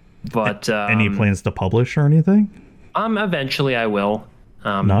guess. But any plans to publish or anything? Eventually I will.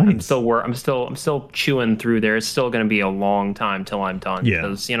 Nice. I'm still chewing through there. It's still going to be a long time till I'm done. Yeah.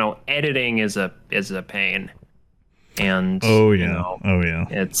 Because editing is a pain. And oh yeah,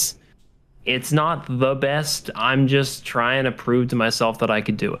 it's not the best. I'm just trying to prove to myself that I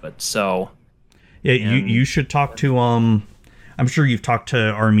could do it. So yeah, you should talk to I'm sure you've talked to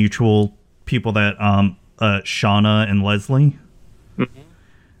our mutual people that Shauna and Leslie. Mm-hmm.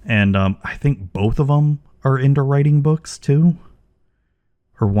 And I think both of them are into writing books too,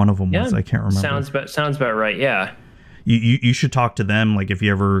 or one of them was. I can't remember. Sounds about right. Yeah. You should talk to them, like if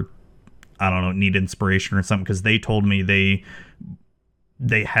you ever, I don't know, need inspiration or something, because they told me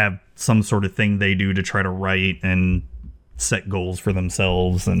they have some sort of thing they do to try to write and set goals for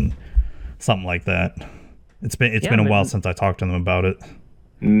themselves and something like that. It's been a while since I talked to them about it.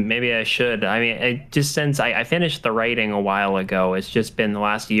 Maybe I should. I mean, just since I finished the writing a while ago, it's just been the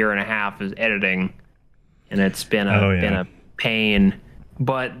last year and a half is editing, and it's been a pain.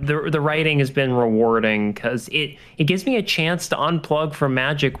 But the writing has been rewarding because it gives me a chance to unplug from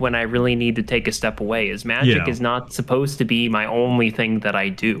Magic when I really need to take a step away. As Magic is not supposed to be my only thing that I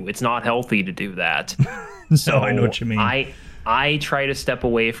do. It's not healthy to do that. So I know what you mean. I try to step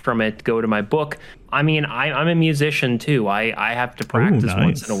away from it, go to my book. I mean, I'm a musician too. I have to practice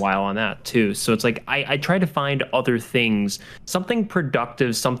once in a while on that too. So it's like I try to find other things, something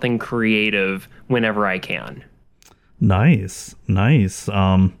productive, something creative whenever I can. Nice.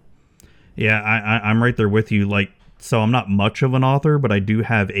 Yeah, I'm right there with you. Like, so I'm not much of an author, but I do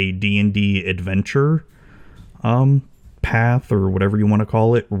have a D&D adventure path or whatever you want to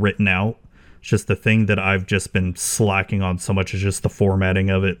call it written out. It's just the thing that I've just been slacking on so much is just the formatting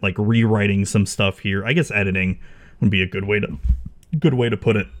of it, like rewriting some stuff here. I guess editing would be a good way to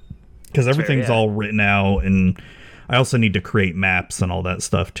put it, because everything's all written out, and I also need to create maps and all that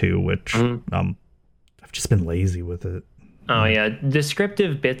stuff too, which I've just been lazy with it. Oh yeah,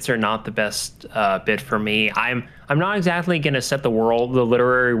 descriptive bits are not the best bit for me. I'm not exactly going to set the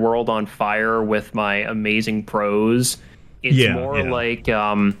literary world on fire with my amazing prose. It's more like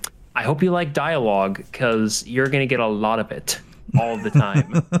I hope you like dialogue, because you're going to get a lot of it all the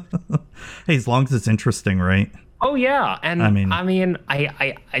time. Hey, as long as it's interesting, right? Oh yeah, and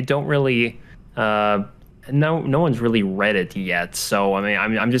I don't really no one's really read it yet, so I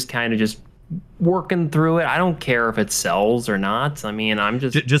mean I'm just kind of just working through it. I don't care if it sells or not. I mean, I'm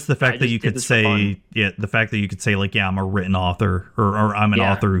just the fact that you could say the fact that you could say like, I'm a written author, or I'm an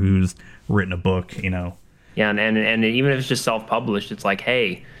author who's written a book, Yeah, and even if it's just self-published, it's like,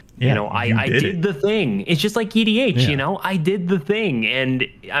 hey, I did the thing. It's just like EDH, I did the thing, and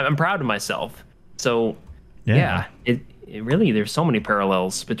I'm proud of myself. So it really, there's so many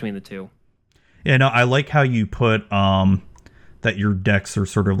parallels between the two. Yeah, no, I like how you put that your decks are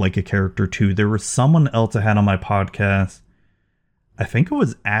sort of like a character too. There was someone else I had on my podcast. I think it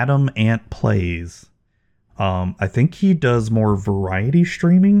was Adam Ant Plays. I think he does more variety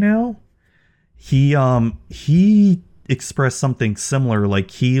streaming now. He expressed something similar.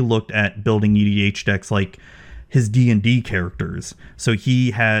 Like, he looked at building EDH decks like his D&D characters. So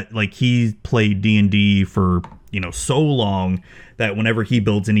he played D&D for, so long that whenever he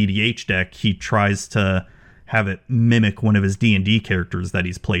builds an EDH deck, he tries to have it mimic one of his D&D characters that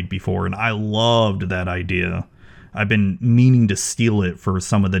he's played before. And I loved that idea. I've been meaning to steal it for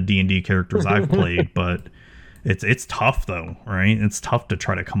some of the D&D characters I've played, but it's tough though, right? It's tough to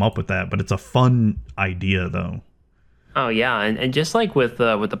try to come up with that, but it's a fun idea though. Oh yeah, and just like with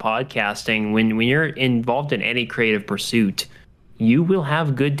the podcasting, when you're involved in any creative pursuit, you will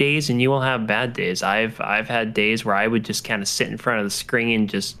have good days and you will have bad days. I've had days where I would just kind of sit in front of the screen,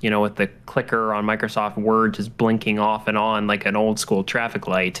 just with the clicker on Microsoft Word just blinking off and on like an old school traffic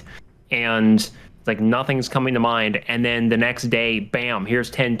light, and it's like nothing's coming to mind. And then the next day, bam, here's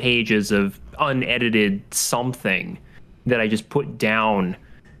 10 pages of unedited something that I just put down.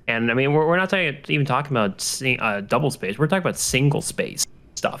 And I mean, we're not even talking about double space. We're talking about single space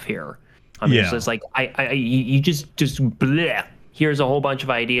stuff here. I mean, it's just like you just bleh. Here's a whole bunch of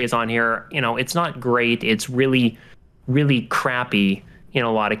ideas on here. It's not great. It's really, really crappy. in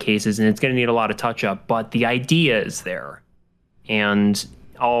a lot of cases, and it's going to need a lot of touch up, but the idea is there. And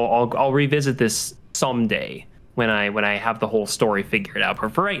I'll revisit this someday when I have the whole story figured out.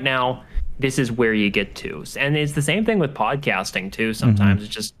 But for right now, this is where you get to. And it's the same thing with podcasting too. Sometimes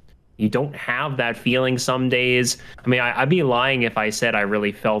it's just, you don't have that feeling some days. I mean, I'd be lying if I said I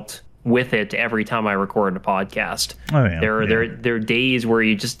really felt with it every time I record a podcast. Oh, yeah. There are days where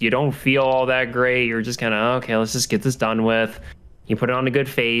you don't feel all that great. You're just kind of, okay, let's just get this done with. You put it on a good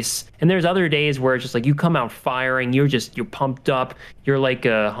face. And there's other days where it's just like you come out firing. You're pumped up. You're like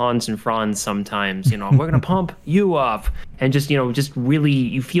Hans and Franz sometimes. We're going to pump you up. And just really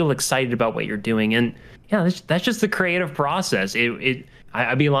you feel excited about what you're doing. And yeah, that's just the creative process.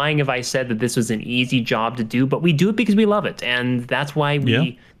 I'd be lying if I said that this was an easy job to do, but we do it because we love it. And that's why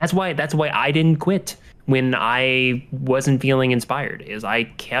that's why I didn't quit when I wasn't feeling inspired. Is I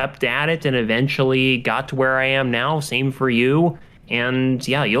kept at it and eventually got to where I am now. Same for you. And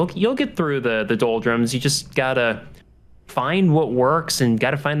yeah, you'll get through the doldrums. You just gotta find what works and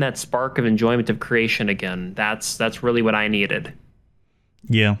gotta find that spark of enjoyment of creation again. That's really what I needed.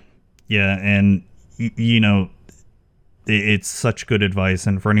 Yeah, and it's such good advice,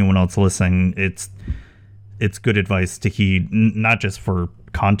 and for anyone else listening, it's good advice to heed, not just for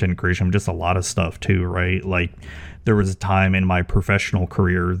content creation, but just a lot of stuff too, right? Like, there was a time in my professional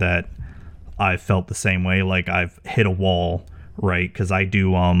career that I felt the same way. Like, I've hit a wall, right? Because I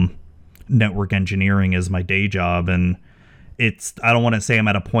do network engineering as my day job, and I don't want to say I'm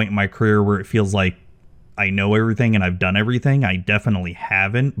at a point in my career where it feels like I know everything and I've done everything. I definitely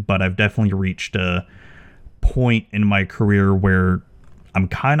haven't, but I've definitely reached a point in my career where I'm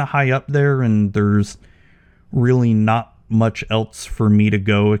kind of high up there, and there's really not much else for me to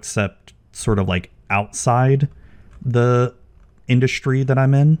go except sort of like outside the industry that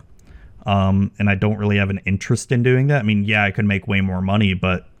I'm in. And I don't really have an interest in doing that. I mean, yeah, I could make way more money,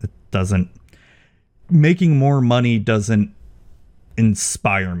 but making more money doesn't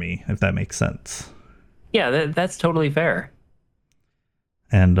inspire me, if that makes sense. Yeah, that's totally fair.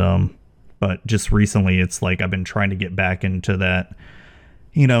 And, but just recently it's like I've been trying to get back into that,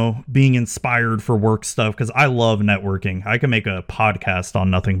 being inspired for work stuff, because I love networking. I can make a podcast on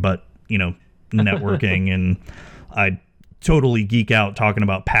nothing but, networking, and I totally geek out talking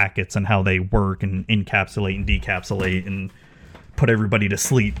about packets and how they work and encapsulate and decapsulate and put everybody to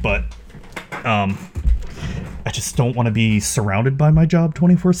sleep. But I just don't want to be surrounded by my job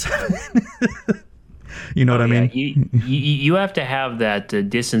 24/7. You know what I mean? You have to have that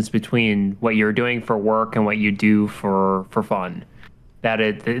distance between what you're doing for work and what you do for fun.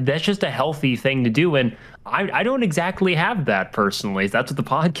 That's just a healthy thing to do. And I don't exactly have that personally. That's what the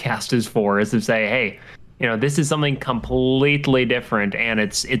podcast is for, is to say, hey, this is something completely different, and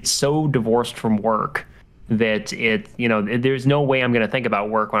it's so divorced from work that there's no way I'm going to think about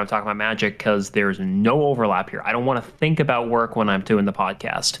work when I'm talking about Magic, because there's no overlap here. I don't want to think about work when I'm doing the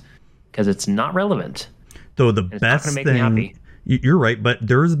podcast, because it's not relevant. Though the best thing, you're right, but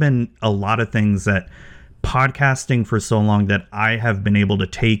there's been a lot of things that podcasting for so long that I have been able to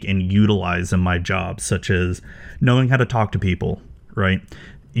take and utilize in my job, such as knowing how to talk to people, right?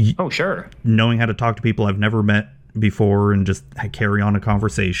 Oh, sure. Knowing how to talk to people I've never met before and just carry on a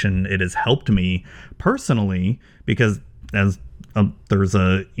conversation. It has helped me personally, because as there's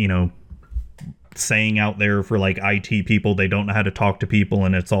a, saying out there for like IT people, they don't know how to talk to people,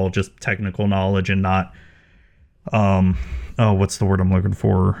 and it's all just technical knowledge and not, what's the word I'm looking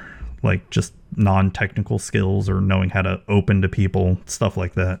for? Like just non-technical skills or knowing how to open to people, stuff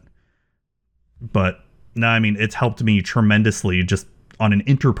like that. But no, I mean, it's helped me tremendously just on an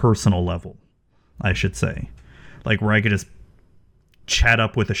interpersonal level, I should say. Like where I could just chat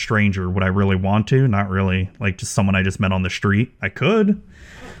up with a stranger. Would I really want to? Not really. Like just someone I just met on the street. I could.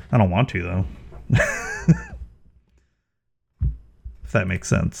 I don't want to though. If that makes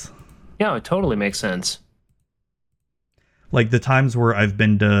sense. Yeah, it totally makes sense. Like the times where I've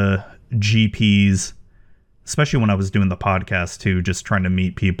been to GPs, especially when I was doing the podcast too, just trying to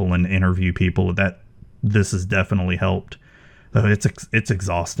meet people and interview people, that this has definitely helped. It's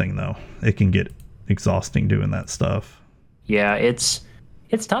exhausting though. It can get exhausting doing that stuff. Yeah, it's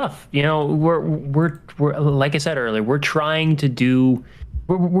tough. We're like I said earlier, we're trying to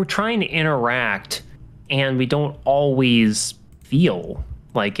interact, and we don't always feel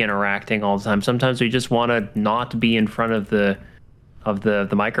like interacting all the time. Sometimes we just want to not be in front of the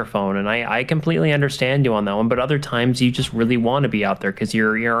microphone, and I completely understand you on that one. But other times you just really want to be out there because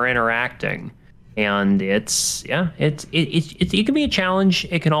you're interacting, and it can be a challenge.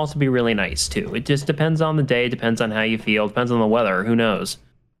 It can also be really nice too. It just depends on the day, depends on how you feel, depends on the weather. Who knows?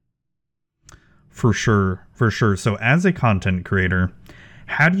 For sure. So as a content creator,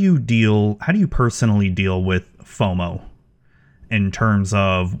 How do you personally deal with FOMO in terms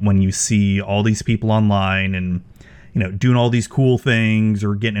of when you see all these people online and, doing all these cool things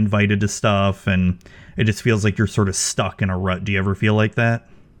or getting invited to stuff, and it just feels like you're sort of stuck in a rut? Do you ever feel like that?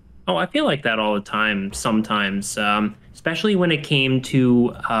 Oh, I feel like that all the time sometimes, especially when it came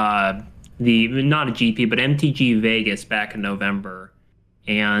to not a GP, but MTG Vegas back in November.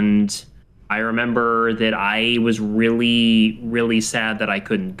 And I remember that I was really, really sad that I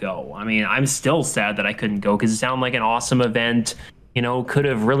couldn't go. I mean, I'm still sad that I couldn't go because it sounded like an awesome event. Could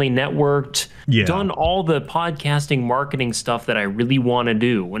have really networked, done all the podcasting marketing stuff that I really want to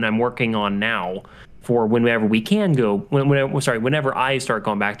do when I'm working on now for whenever we can go, whenever I start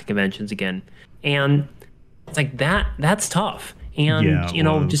going back to conventions again. And it's like that's tough. And,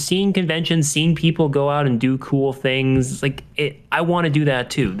 just seeing conventions, seeing people go out and do cool things, it's like I want to do that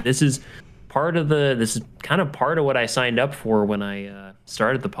too. This is kind of part of what I signed up for when I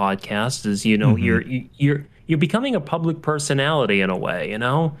started the podcast is, you're becoming a public personality in a way,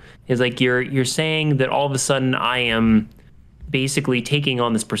 It's like you're saying that all of a sudden I am basically taking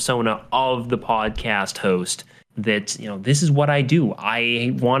on this persona of the podcast host that, this is what I do.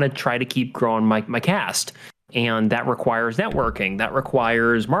 I want to try to keep growing my cast. And that requires networking. That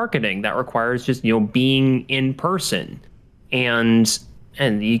requires marketing. That requires just, being in person. And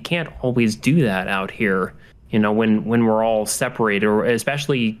you can't always do that out here, when we're all separated, or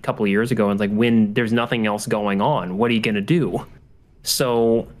especially a couple of years ago, and like when there's nothing else going on, what are you going to do?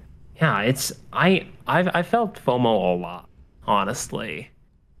 So, yeah, I felt FOMO a lot, honestly.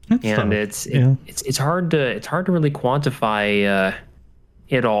 It's hard to really quantify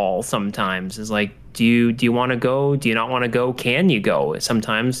it all sometimes. It's like, do you want to go? Do you not want to go? Can you go?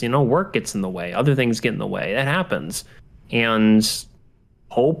 Sometimes, work gets in the way. Other things get in the way. That happens. And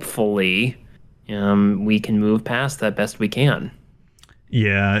hopefully we can move past that best we can.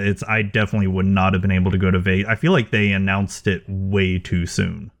 Yeah, I definitely would not have been able to go to Vegas. I feel like they announced it way too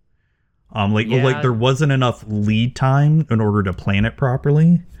soon. Like there wasn't enough lead time in order to plan it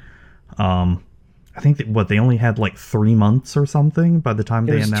properly. I think that they only had like 3 months or something by the time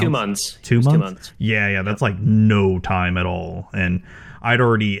they announced. 2 months. 2 months? Yeah, that's like no time at all. And I'd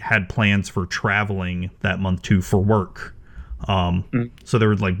already had plans for traveling that month too for work. So there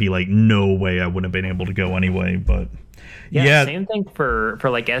would be no way I would have been able to go anyway. But yeah. Same thing for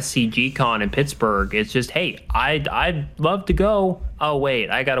like SCG Con in Pittsburgh. It's just, hey, I'd love to go. Oh wait,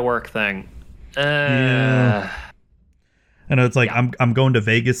 I got a work thing. Yeah. I know it's like I'm going to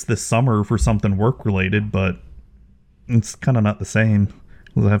Vegas this summer for something work related, but it's kind of not the same.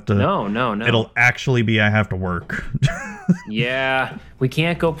 We'll have to. No. It'll actually be I have to work. Yeah, we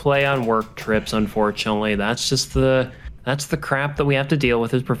can't go play on work trips, unfortunately. That's the crap that we have to deal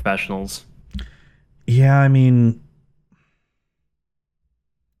with as professionals. Yeah, I mean,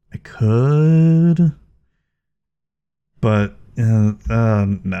 I could, but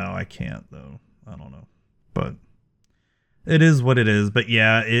no, I can't though. I don't know, but. It is what it is, but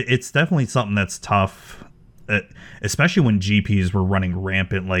yeah, it's definitely something that's tough, especially when GPs were running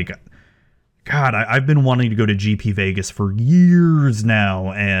rampant. Like, God, I've been wanting to go to GP Vegas for years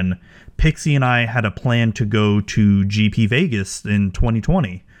now, and Pixie and I had a plan to go to GP Vegas in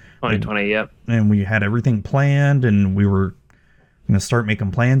 2020. 2020, yep. And we had everything planned, and we were going to start making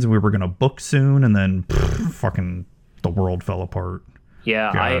plans, and we were going to book soon, and then fucking the world fell apart.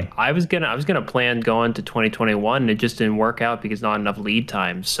 Yeah, God. I was gonna plan going to 2021, and it just didn't work out because not enough lead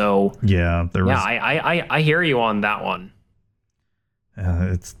time. So yeah, I hear you on that one.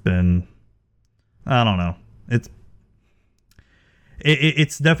 It's been, I don't know.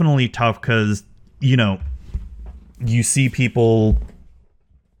 It's definitely tough because you see people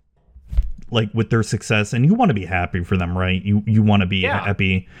like with their success, and you want to be happy for them, right? You want to be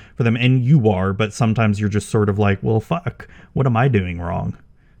happy for them, and you are, but sometimes you're just sort of like, well, fuck, what am I doing wrong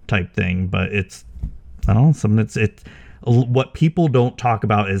type thing. But it's, I don't know, it's what people don't talk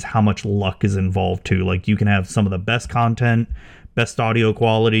about is how much luck is involved too. Like, you can have some of the best content, best audio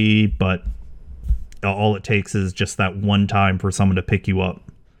quality, but all it takes is just that one time for someone to pick you up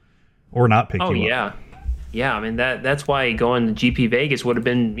or not pick you up. Oh yeah. Yeah, I mean that's why going to GP Vegas would have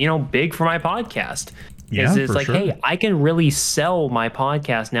been, big for my podcast. Yeah, it's like, sure. Hey, I can really sell my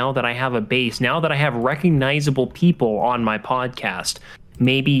podcast now that I have a base, now that I have recognizable people on my podcast.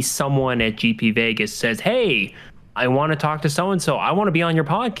 Maybe someone at GP Vegas says, hey, I want to talk to so-and-so. I want to be on your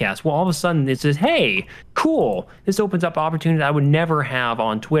podcast. Well, all of a sudden it says, hey, cool. This opens up opportunities I would never have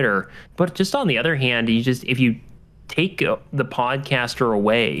on Twitter. But just on the other hand, if you take the podcaster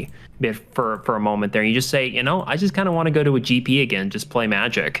away for a moment there, you just say, I just kind of want to go to a GP again, just play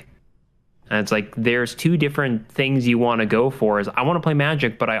Magic. And it's like there's two different things you want to go for. Is I want to play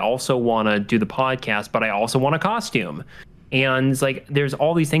Magic, but I also want to do the podcast, but I also want a costume. And it's like there's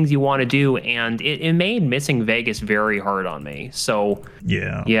all these things you want to do, and it made missing Vegas very hard on me. So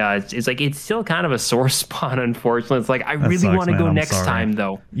Yeah. it's like it's still kind of a sore spot, unfortunately. It's like I really sucks, want to man. go I'm next sorry. time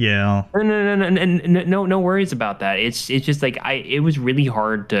though. Yeah. No worries about that. It's just like it was really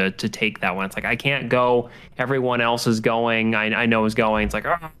hard to take that one. It's like I can't go. Everyone else is going. I know is going. It's like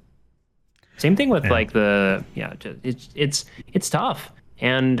same thing with like it's tough.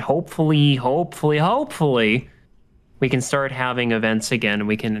 And hopefully we can start having events again, and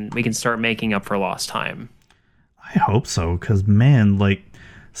we can start making up for lost time. I hope so, because man, like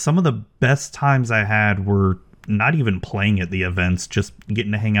some of the best times I had were not even playing at the events, just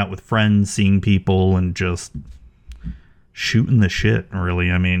getting to hang out with friends, seeing people, and just shooting the shit,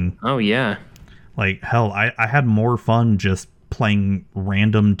 really. I mean, Oh yeah. like hell, I had more fun just playing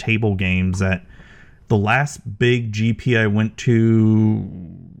random table games at the last big GP I went to.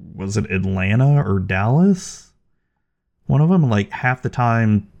 Was it Atlanta or Dallas? One of them, like half the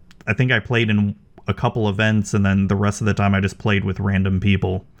time, I think I played in a couple events, and then the rest of the time I just played with random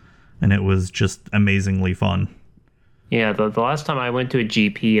people, and it was just amazingly fun. Yeah, the last time I went to a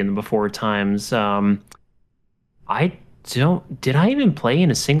GP and the before times, I did I even play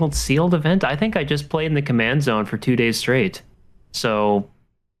in a single sealed event? I think I just played in the command zone for 2 days straight. So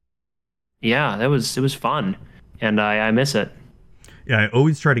yeah, it was fun, and I miss it. Yeah, I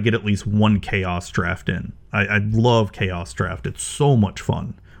always try to get at least one Chaos draft in. I love Chaos draft. It's so much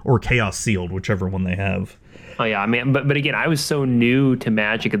fun. Or Chaos sealed, whichever one they have. Oh yeah, I mean, but again, I was so new to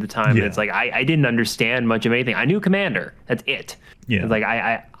Magic at the time. Yeah. It's like I didn't understand much of anything. I knew Commander. That's it. Yeah. It's like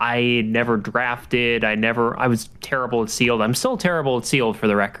I never drafted. I was terrible at sealed. I'm still terrible at sealed, for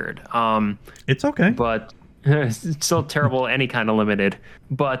the record. It's okay. But it's still terrible at any kind of limited.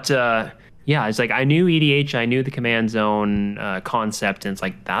 But yeah, it's like I knew EDH, I knew the command zone concept, and it's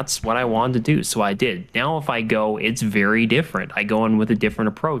like that's what I wanted to do, so I did. Now if I go, it's very different. I go in with a different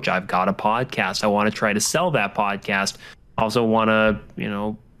approach. I've got a podcast. I want to try to sell that podcast. I also want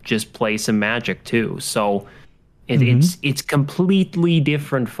to, just play some Magic too. So it's completely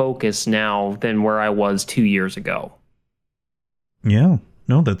different focus now than where I was 2 years ago. Yeah.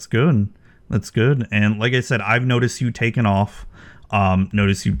 No, that's good. That's good. And like I said, I've noticed you taking off.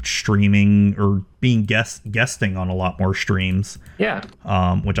 Notice you streaming or being guesting on a lot more streams. Yeah.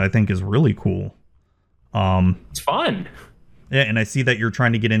 Which I think is really cool. It's fun. Yeah, and I see that you're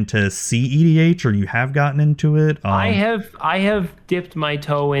trying to get into CEDH, or you have gotten into it. I have dipped my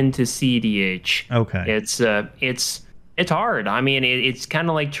toe into CDH. Okay. It's hard. I mean, it's kind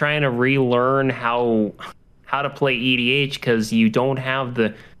of like trying to relearn how to play EDH, because you don't have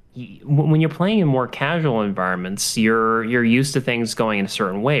when you're playing in more casual environments, you're used to things going in a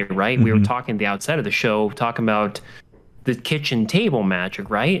certain way, right? We were talking at the outside of the show, talking about the kitchen table Magic,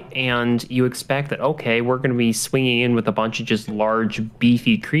 right? And you expect that, okay, we're going to be swinging in with a bunch of just large,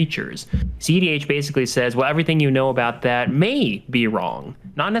 beefy creatures. CDH basically says, well, everything you know about that may be wrong.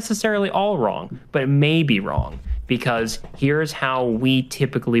 Not necessarily all wrong, but it may be wrong, because here's how we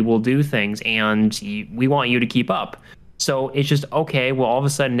typically will do things, and we want you to keep up. So it's just, okay, well, all of a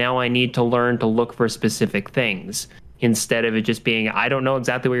sudden now I need to learn to look for specific things, instead of it just being, I don't know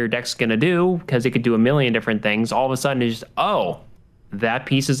exactly what your deck's going to do, because it could do a million different things. All of a sudden it's just, oh, that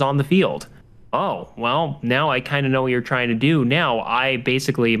piece is on the field. Oh, well, now I kind of know what you're trying to do. Now I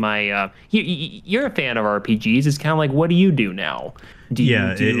basically, you're a fan of RPGs. It's kind of like, what do you do now? Do you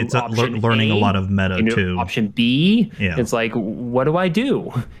do it's A? learning a lot of meta too. Option B, Yeah. It's like, what do I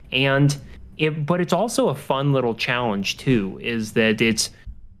do? And but it's also a fun little challenge too, is that it's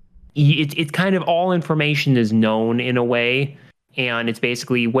kind of all information is known in a way, and it's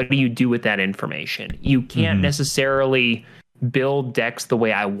basically, what do you do with that information? You can't necessarily build decks the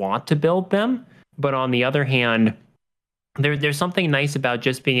way I want to build them, but on the other hand, there's something nice about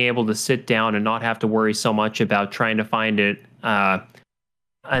just being able to sit down and not have to worry so much about trying to find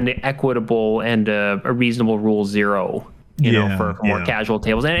an equitable and a reasonable rule zero, for more casual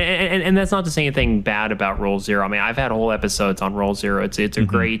tables. And that's not to say anything bad about Roll Zero. I mean, I've had whole episodes on Roll Zero. It's a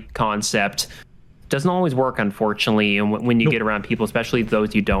great concept. Doesn't always work, unfortunately, and when you get around people, especially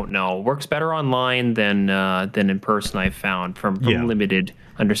those you don't know. Works better online than in person, I've found, from limited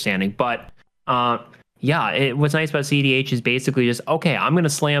understanding. But what's nice about CDH is basically just, okay, I'm going to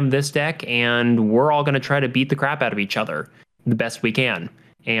slam this deck, and we're all going to try to beat the crap out of each other the best we can.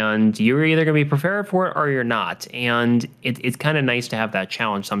 And you're either going to be prepared for it or you're not. And it's kind of nice to have that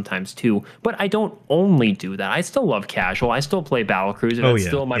challenge sometimes too. But I don't only do that. I still love casual. I still play Battlecruiser. That's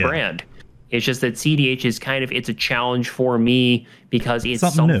still my brand. It's just that CDH is it's a challenge for me because it's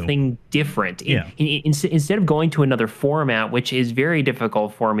Something something different. Yeah. Instead of going to another format, which is very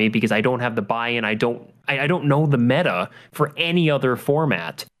difficult for me because I don't have the buy-in, I don't know the meta for any other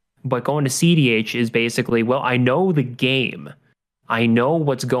format. But going to CDH is basically, well, I know the game. I know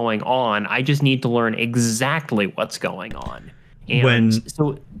what's going on. I just need to learn exactly what's going on. And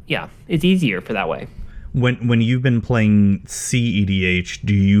so, yeah, it's easier for that way. When you've been playing CEDH,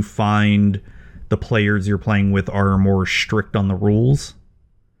 do you find the players you're playing with are more strict on the rules?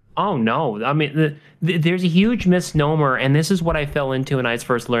 Oh no! I mean, there's a huge misnomer, and this is what I fell into when I was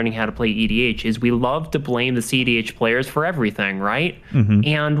first learning how to play EDH. Is we love to blame the CEDH players for everything, right? Mm-hmm.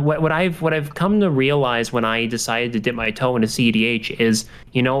 And what I've come to realize when I decided to dip my toe into CEDH is,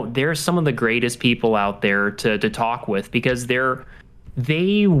 there's some of the greatest people out there to talk with because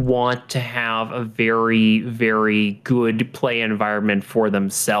they want to have a very, very good play environment for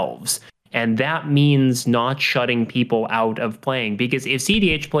themselves. And that means not shutting people out of playing. Because if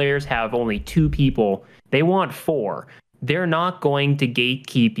CDH players have only 2 people, they want 4. They're not going to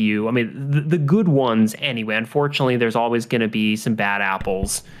gatekeep you. I mean, the good ones anyway. Unfortunately, there's always going to be some bad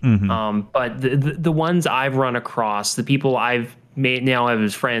apples. Mm-hmm. But the ones I've run across, the people I've made now have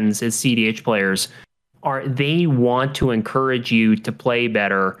as friends as CDH players, they want to encourage you to play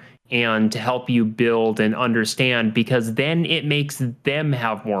better and to help you build and understand, because then it makes them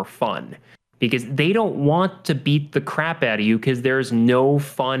have more fun, because they don't want to beat the crap out of you because there's no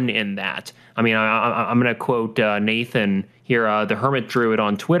fun in that. I mean, I'm going to quote Nathan here, the Hermit Druid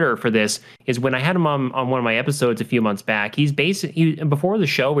on Twitter for this, is when I had him on one of my episodes a few months back, before the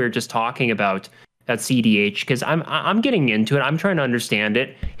show, we were just talking about that CDH because I'm getting into it. I'm trying to understand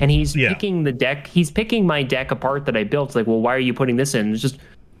it. And he's picking the deck. He's picking my deck apart that I built. It's like, well, why are you putting this in? It's just,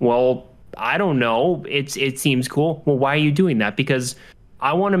 well, I don't know. It seems cool. Well, why are you doing that? Because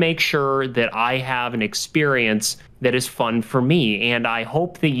I want to make sure that I have an experience that is fun for me. And I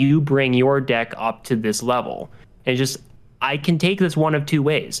hope that you bring your deck up to this level. And just, I can take this one of 2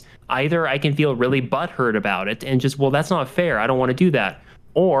 ways. Either I can feel really butthurt about it and just, well, that's not fair. I don't want to do that.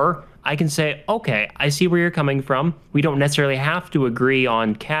 Or I can say, okay, I see where you're coming from. We don't necessarily have to agree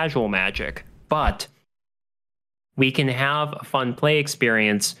on casual Magic, but we can have a fun play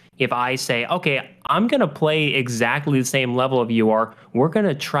experience if I say, okay, I'm going to play exactly the same level of you are. We're going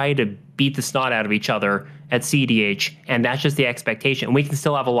to try to beat the snot out of each other at CDH, and that's just the expectation. And we can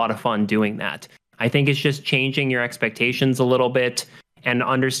still have a lot of fun doing that. I think it's just changing your expectations a little bit and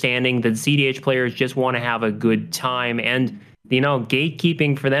understanding that CDH players just want to have a good time. And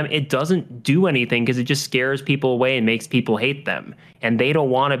gatekeeping for them, it doesn't do anything because it just scares people away and makes people hate them. And they don't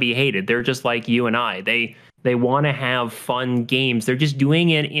want to be hated. They're just like you and I. They want to have fun games. They're just doing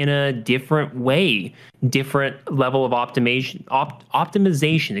it in a different way, different level of optimization,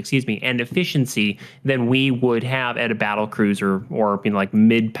 and efficiency than we would have at a battle cruiser or like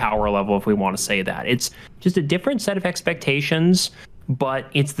mid-power level, if we want to say that. It's just a different set of expectations, but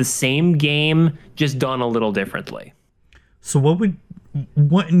it's the same game, just done a little differently. So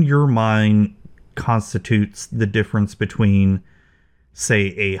what in your mind constitutes the difference between, say,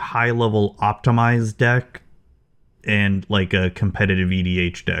 a high-level optimized deck and like a competitive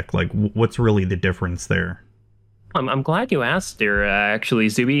EDH deck? Like, what's really the difference there? I'm glad you asked there, actually,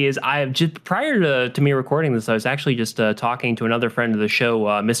 Zuby. I've just, prior to me recording this, I was actually just talking to another friend of the show,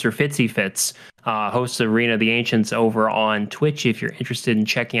 Mr. Fitzy Fitz, hosts of Arena of the Ancients over on Twitch, if you're interested in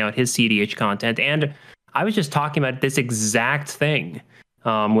checking out his CDH content. And I was just talking about this exact thing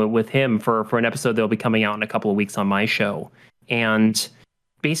with him for an episode that'll be coming out in a couple of weeks on my show. And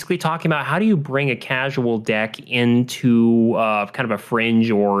basically talking about how do you bring a casual deck into kind of a fringe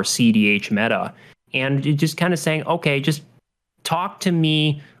or CDH meta. And just kind of saying, okay, just talk to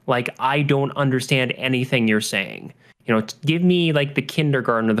me like I don't understand anything you're saying. Give me like the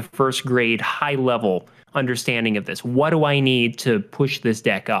kindergarten or the first grade high level understanding of this. What do I need to push this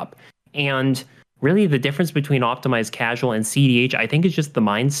deck up? And really, the difference between optimized casual and CDH, I think, is just the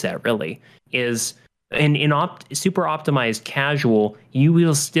mindset, really. Is in super optimized casual, you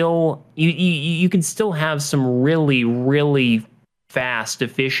will still, you can still have some really, really fast,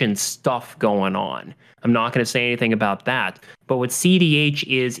 efficient stuff going on. I'm not going to say anything about that. But what CDH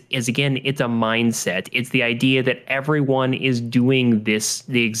is again, it's a mindset. It's the idea that everyone is doing this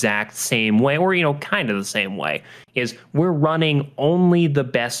the exact same way, or, kind of the same way. Is we're running only the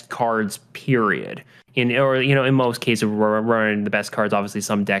best cards, period. In most cases, we're running the best cards. Obviously,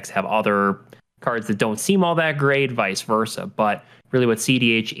 some decks have other cards that don't seem all that great, vice versa. But really what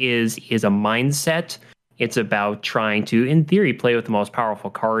CDH is a mindset. It's about trying to, in theory, play with the most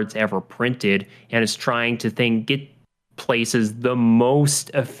powerful cards ever printed, and it's trying to places the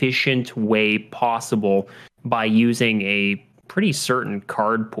most efficient way possible by using a pretty certain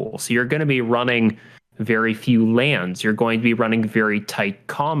card pool. So you're going to be running very few lands. You're going to be running very tight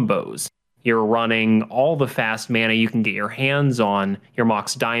combos. You're running all the fast mana you can get your hands on, your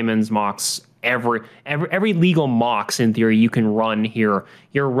Mox Diamonds, Mox every legal Mox in theory you can run here.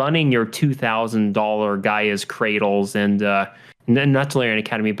 You're running your $2,000 Gaia's Cradles and not Tolarian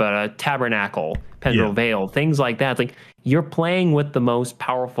Academy, but Tabernacle, Pendrell Vale, things like that. Like, you're playing with the most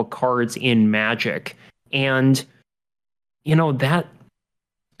powerful cards in Magic, and that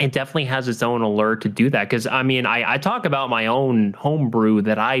it definitely has its own allure to do that. Because I mean, I talk about my own homebrew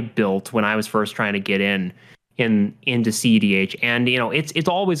that I built when I was first trying to get into CDH, and it's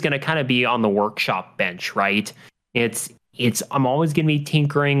always going to kind of be on the workshop bench, right? I'm always going to be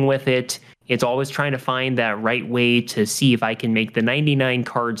tinkering with it. It's always trying to find that right way to see if I can make the 99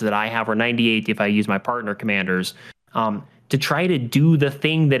 cards that I have, or 98 if I use my partner commanders, to try to do the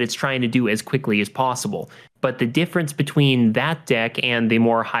thing that it's trying to do as quickly as possible. But the difference between that deck and the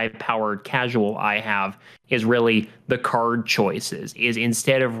more high-powered casual I have is really the card choices. Is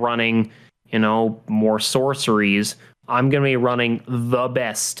instead of running, more sorceries, I'm going to be running the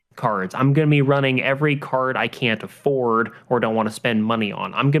best cards. I'm going to be running every card I can't afford or don't want to spend money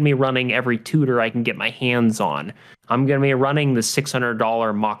on. I'm going to be running every tutor I can get my hands on. I'm going to be running the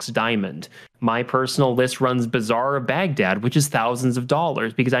 $600 Mox Diamond. My personal list runs Bazaar of Baghdad, which is thousands of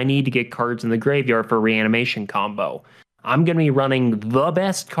dollars because I need to get cards in the graveyard for reanimation combo. I'm going to be running the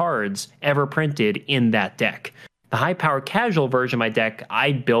best cards ever printed in that deck. The high-powered casual version of my deck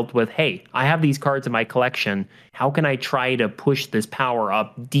I built with, hey, I have these cards in my collection. How can I try to push this power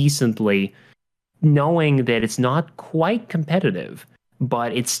up decently, knowing that it's not quite competitive,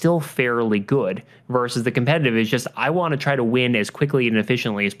 but it's still fairly good, versus the competitive is just, I want to try to win as quickly and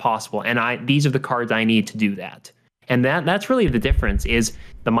efficiently as possible, and these are the cards I need to do that. And that's really the difference, is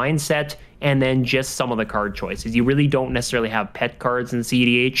the mindset and then just some of the card choices. You really don't necessarily have pet cards in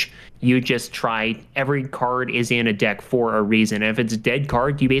CDH. You just try, every card is in a deck for a reason. And if it's a dead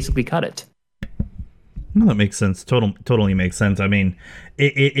card, you basically cut it. No, that makes sense. Totally makes sense. I mean,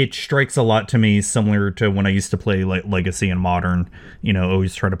 it strikes a lot to me similar to when I used to play like Legacy and Modern.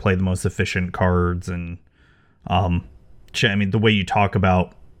 Always try to play the most efficient cards, and I mean, the way you talk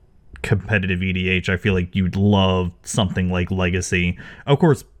about competitive EDH, I feel like you'd love something like Legacy. Of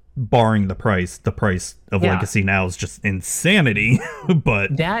course, barring the price of Legacy now is just insanity.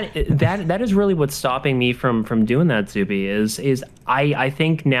 But that is really what's stopping me from doing that, Zuby, is I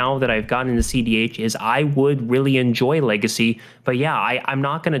think now that I've gotten into CDH is I would really enjoy Legacy, but yeah, I'm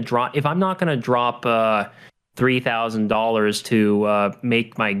not going to drop, if I'm not going to drop $3,000 to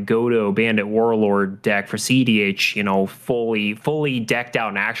make my Godo Bandit Warlord deck for CDH, fully decked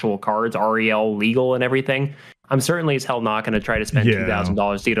out in actual cards, REL legal and everything. I'm certainly as hell not going to try to spend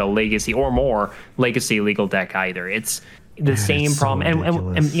 $2,000 to get a Legacy or more Legacy legal deck either. It's the same problem.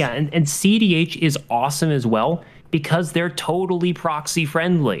 And CDH is awesome as well because they're totally proxy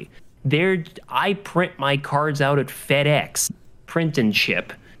friendly. I print my cards out at FedEx, print and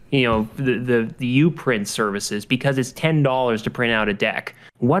ship, the Uprint services, because it's $10 to print out a deck.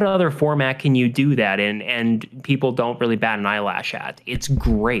 What other format can you do that in and people don't really bat an eyelash at? It's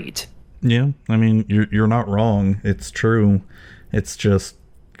great. Yeah, I mean, you're not wrong. It's true. It's just,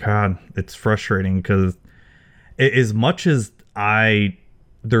 God, it's frustrating because as much as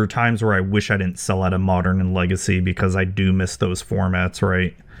there are times where I wish I didn't sell out of Modern and Legacy because I do miss those formats,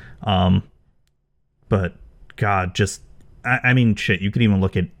 right? But God, just, I mean, shit, you can even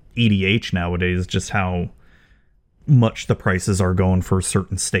look at EDH nowadays, just how much the prices are going for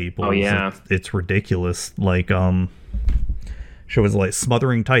certain staples. Oh, yeah. It's ridiculous. Like, show is like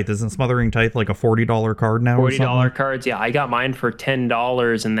Smothering Tithe. Isn't Smothering Tithe like a $40 card now? $40 cards, yeah. I got mine for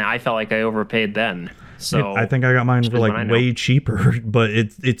 $10, and I felt like I overpaid then. So I think I got mine for like way cheaper, but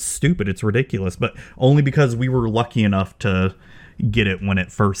it's stupid. It's ridiculous, but only because we were lucky enough to get it when it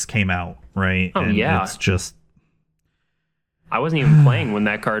first came out, right? Oh, and yeah. It's just, I wasn't even playing when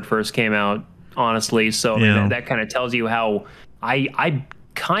that card first came out, honestly. So yeah. that kind of tells you how I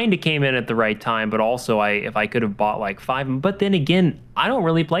kind of came in at the right time, but also if I could have bought like 5. But then again, I don't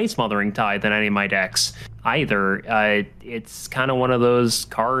really play Smothering Tithe in any of my decks either. It's kind of one of those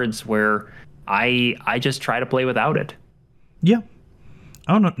cards where I just try to play without it. Yeah.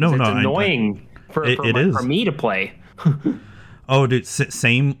 Oh no, it's annoying for me to play. Oh, dude,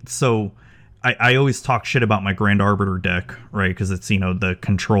 same. So I always talk shit about my Grand Arbiter deck, right? Because it's, the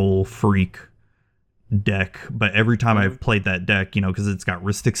control freak deck. But every time I've played that deck, because it's got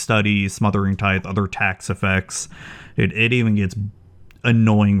Rhystic Study, Smothering Tithe, other tax effects, it even gets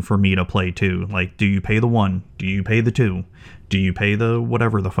annoying for me to play too. Like, do you pay the 1? Do you pay the 2? Do you pay the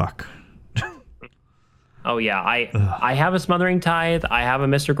whatever the fuck? Oh yeah, I have a Smothering Tithe, I have a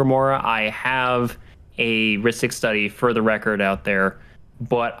Mystic Remora, I have a Rhystic Study for the record out there,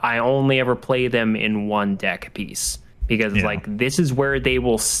 but I only ever play them in one deck piece because it's like this is where they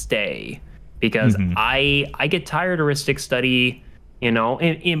will stay. Because I get tired of Rhystic Study, you know,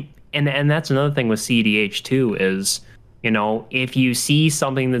 and that's another thing with CEDH too is, you know, if you see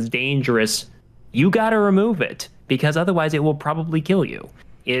something that's dangerous, you got to remove it because otherwise it will probably kill you.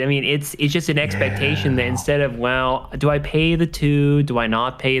 It's just an expectation that instead of, well, do I pay the 2? Do I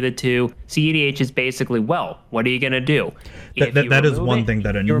not pay the 2? CEDH is basically, well, what are you going to do? That is one thing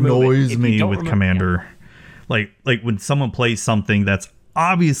that annoys me with Commander. Like when someone plays something that's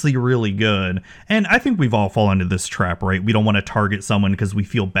obviously really good, and I think we've all fallen into this trap, right? We don't want to target someone because we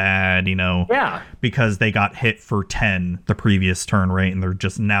feel bad, you know, because they got hit for 10 the previous turn, right? And they're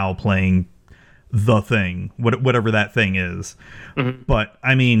just now playing the thing, whatever that thing is. But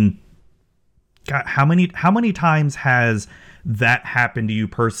I mean, God, how many times has that happened to you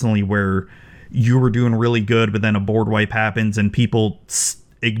personally where you were doing really good, but then a board wipe happens and people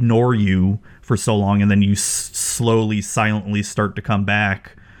ignore you for so long, and then you slowly, silently start to come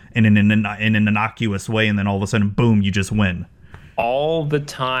back in an innocuous way, and then all of a sudden, boom, you just win. All the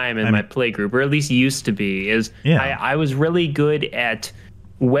time in my play group, or at least used to be, I was really good at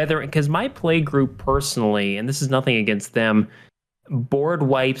because my play group personally, and this is nothing against them, board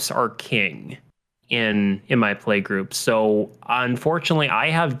wipes are king in my play group. So unfortunately,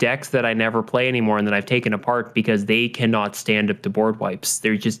 I have decks that I never play anymore and that I've taken apart because they cannot stand up to board wipes.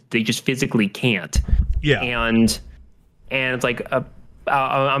 They just physically can't. Yeah. And it's like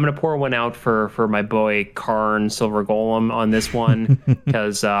I'm gonna pour one out for my boy Karn Silver Golem on this one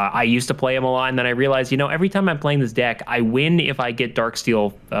because I used to play him a lot, and then I realized, you know, every time I'm playing this deck, I win if I get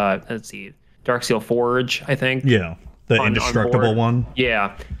Darksteel. Darksteel Forge, I think. Yeah, the indestructible one.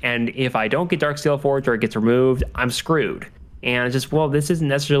 Yeah, and if I don't get Darksteel Forge or it gets removed, I'm screwed. And it's just, well, this isn't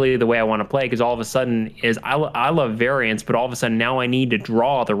necessarily the way I want to play because all of a sudden I love variance, but all of a sudden now I need to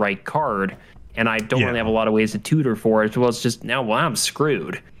draw the right card. And I don't really have a lot of ways to tutor for it. Well, it's just now, well, I'm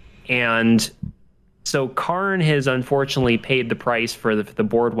screwed. And so Karn has unfortunately paid the price for the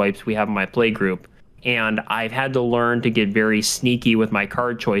board wipes we have in my play group. And I've had to learn to get very sneaky with my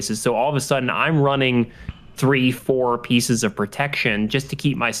card choices. So all of a sudden I'm running 3-4 pieces of protection just to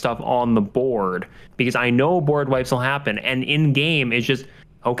keep my stuff on the board because I know board wipes will happen. And in game, it's just,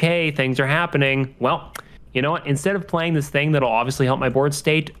 okay, things are happening. Well, you know what? Instead of playing this thing that'll obviously help my board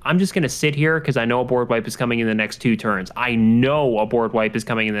state, I'm just going to sit here because I know a board wipe is coming in the next 2 turns. I know a board wipe is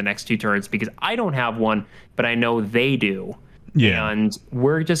coming in the next 2 turns because I don't have one, but I know they do. Yeah. And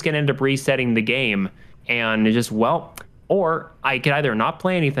we're just going to end up resetting the game. And it's just, well, or I could either not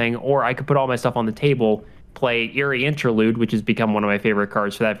play anything, or I could put all my stuff on the table, play Eerie Interlude, which has become one of my favorite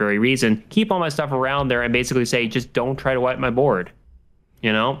cards for that very reason, keep all my stuff around there, and basically say, just don't try to wipe my board.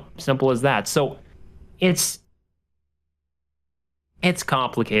 You know? Simple as that. So it's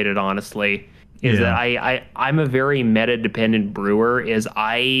complicated, honestly. That I'm a very meta-dependent brewer. Is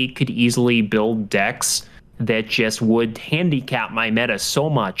I could easily build decks that just would handicap my meta so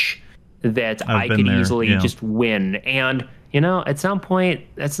much that I could easily just win. And, you know, at some point,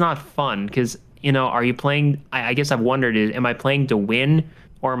 that's not fun because, you know, are you playing? I guess I've wondered, am I playing to win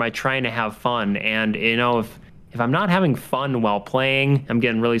or am I trying to have fun? And, you know, if I'm not having fun while playing, I'm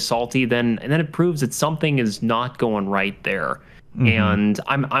getting really salty, then it proves that something is not going right there. And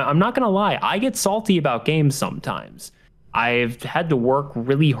I'm not gonna lie, I get salty about games sometimes. I've had to work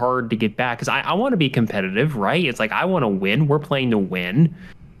really hard to get back because I want to be competitive, right? It's like I want to win. We're playing to win,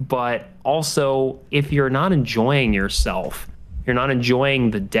 but also if you're not enjoying yourself, you're not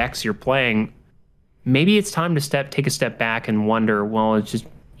enjoying the decks you're playing, maybe it's time to take a step back and wonder, well,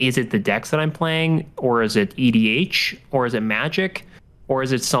 is it the decks that I'm playing, or is it EDH, or is it Magic, or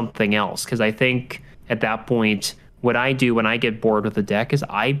is it something else? Because I think at that point, what I do when I get bored with a deck is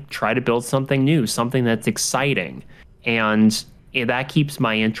I try to build something new, something that's exciting. And that keeps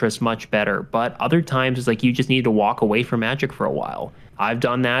my interest much better. But other times, it's like you just need to walk away from Magic for a while. I've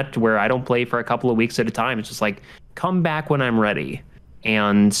done that where I don't play for a couple of weeks at a time. It's just like, come back when I'm ready.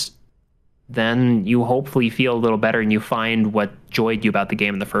 And then you hopefully feel a little better and you find what joyed you about the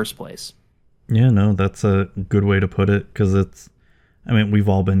game in the first place. Yeah, no, that's a good way to put it, because we've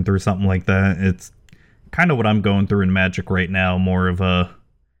all been through something like that. It's kind of what I'm going through in Magic right now, more of a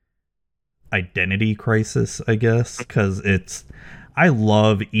identity crisis, I guess, because I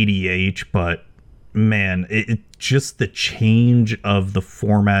love EDH, but man, it just the change of the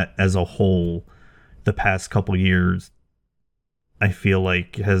format as a whole the past couple years I feel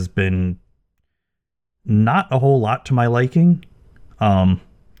like has been not a whole lot to my liking.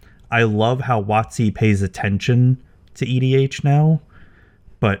 I love how WotC pays attention to EDH now,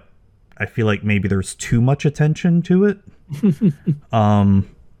 but I feel like maybe there's too much attention to it. And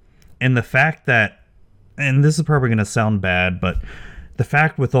the fact that, and this is probably going to sound bad, but the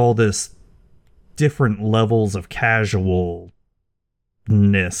fact with all this different levels of casualness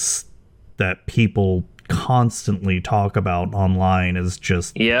that people constantly talk about online is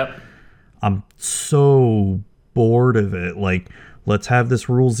just, Yep. I'm so bored of it. Like, let's have this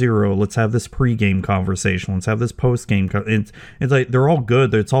rule 0. Let's have this pre-game conversation. Let's have this post-game. It's like, they're all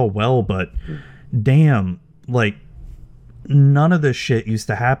good. It's all well, but damn, like, none of this shit used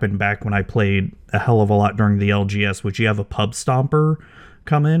to happen back when I played a hell of a lot during the LGS, which you have a pub stomper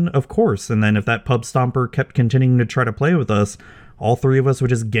come in, of course. And then if that pub stomper kept continuing to try to play with us, all three of us would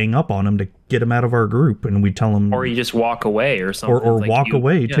just gang up on him to get him out of our group, and we'd tell him, or you just walk away or something, or like walk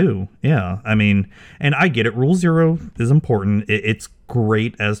away too. Yeah, I mean, and I get it. Rule 0 is important. It's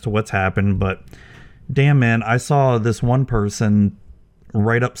great as to what's happened, but damn, man, I saw this one person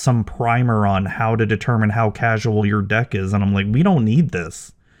write up some primer on how to determine how casual your deck is, and I'm like, we don't need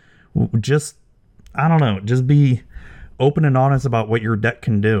this. Just, I don't know, just be open and honest about what your deck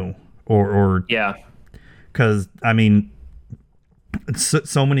can do, or yeah, because I mean,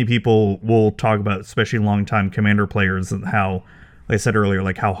 so many people will talk about, especially longtime Commander players, and how, like I said earlier,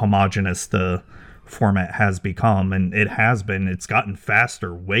 like how homogenous the format has become, and it has been. It's gotten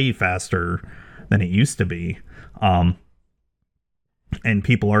faster, way faster than it used to be. And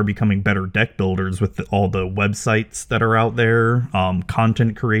people are becoming better deck builders with all the websites that are out there,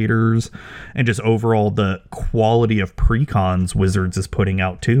 content creators, and just overall the quality of precons Wizards is putting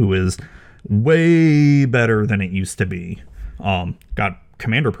out too is way better than it used to be. God,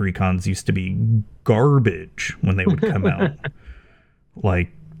 Commander precons used to be garbage when they would come out. Like,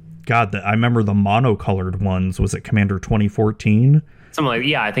 God, I remember the monocolored ones. Was it Commander 2014? Something like,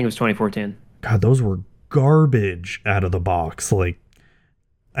 yeah, I think it was 2014. God, those were garbage out of the box. Like,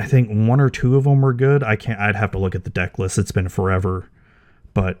 I think 1 or 2 of them were good. I'd have to look at the deck list. It's been forever.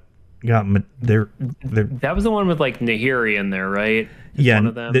 But yeah, they're that was the one with like Nahiri in there, right? Yeah, one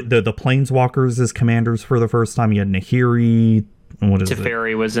of them. The Planeswalkers as commanders for the first time. You had Nahiri. What is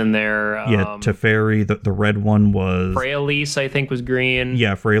Teferi was in there. Yeah, Teferi. The red one was Freyalise, I think, was green.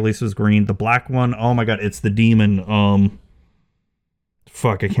 Yeah, Freyalise was green. The black one, oh my god, it's the demon.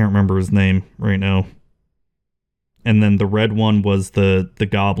 Fuck, I can't remember his name right now. And then the red one was the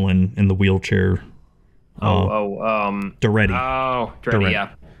goblin in the wheelchair. Daretti. Oh, Daretti, yeah.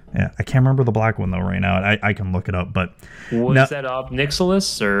 Yeah, I can't remember the black one though right now. I can look it up, but was that Ob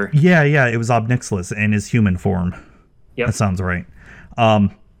Nixilis or? Yeah, it was Ob Nixilis in his human form. Yep. That sounds right.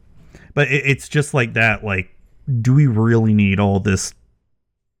 But it's just like that. Like, do we really need all this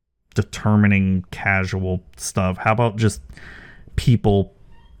determining casual stuff? How about just people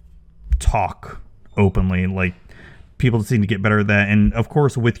talk openly? Like, people just need to get better at that. And of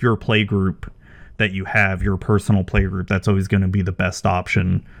course, with your play group that you have, your personal play group, that's always going to be the best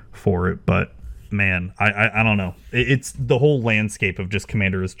option for it. But man, I don't know. It's the whole landscape of just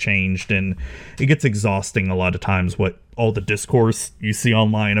Commander has changed, and it gets exhausting a lot of times. What all the discourse you see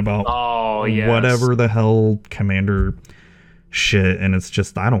online about whatever the hell Commander shit, and it's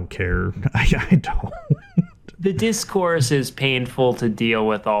just, I don't care. I don't. The discourse is painful to deal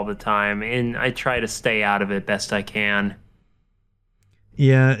with all the time, and I try to stay out of it best I can.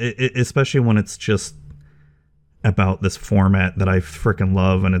 Yeah, especially when it's just about this format that I freaking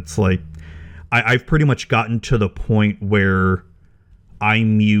love, and it's like, I've pretty much gotten to the point where I've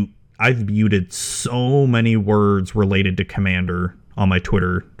muted so many words related to Commander on my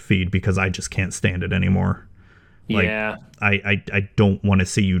Twitter feed because I just can't stand it anymore. Like, yeah. I don't want to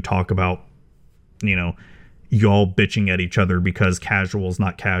see you talk about, y'all bitching at each other because casual is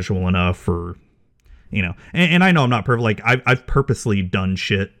not casual enough, or, and I know I'm not perfect. Like, I've purposely done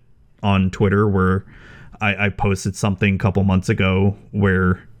shit on Twitter where I posted something a couple months ago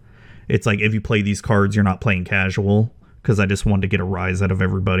where it's like, if you play these cards, you're not playing casual, because I just wanted to get a rise out of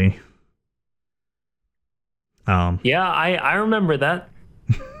everybody. Yeah, I remember that.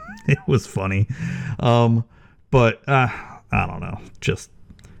 It was funny. But I don't know. Just,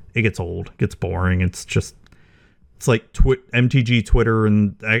 it gets old, it gets boring. It's like MTG Twitter,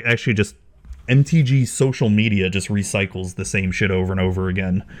 and actually just MTG social media just recycles the same shit over and over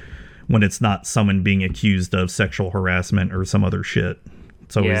again when it's not someone being accused of sexual harassment or some other shit.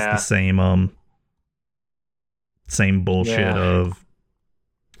 It's always the same bullshit of,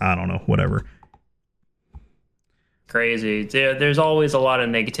 I don't know, whatever. Crazy. There's always a lot of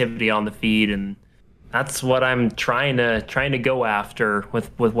negativity on the feed, and That's what I'm trying to go after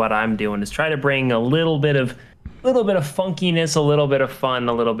with what I'm doing, is try to bring a little bit of funkiness, a little bit of fun,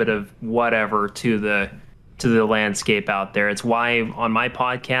 a little bit of whatever to the landscape out there. It's why on my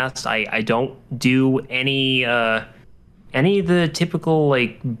podcast I don't do any of the typical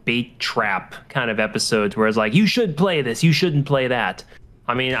like bait trap kind of episodes where it's like, you should play this, you shouldn't play that.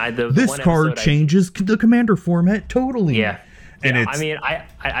 I mean, this card changes the commander format totally. Yeah. And yeah, I mean,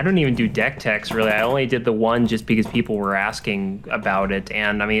 I don't even do deck techs really. I only did the one just because people were asking about it.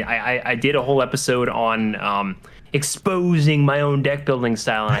 And I mean, I did a whole episode on exposing my own deck building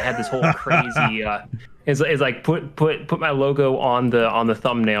style, and I had this whole crazy it's like put my logo on the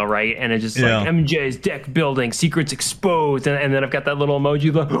thumbnail, right? And it's just like MJ's deck building secrets exposed, and then I've got that little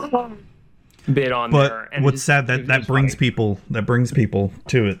emoji bit on there. But what's sad that brings people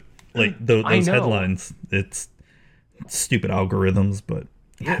to it, like those headlines. It's stupid algorithms, but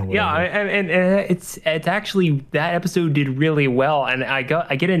yeah, and it's actually, that episode did really well, and I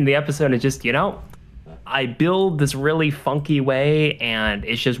get into the episode and it's just, I build this really funky way, and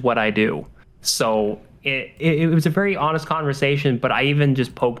it's just what I do. So it was a very honest conversation, but I even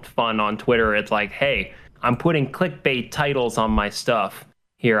just poked fun on Twitter. It's like, hey, I'm putting clickbait titles on my stuff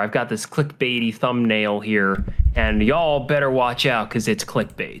here. I've got this clickbaity thumbnail here, and y'all better watch out because it's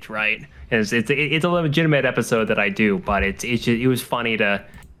clickbait, right? It's a legitimate episode that I do, but it was funny to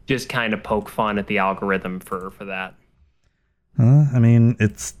just kind of poke fun at the algorithm for that. I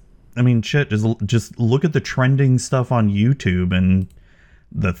mean, shit. Just look at the trending stuff on YouTube and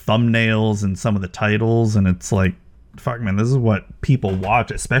the thumbnails and some of the titles, and it's like, fuck, man, this is what people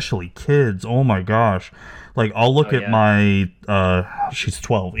watch, especially kids. Oh my gosh! Like, I'll look at my she's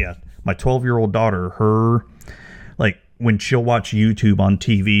 12, my 12-year-old daughter. Her, like, when she'll watch YouTube on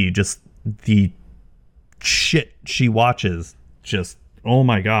TV, just the shit she watches, just, oh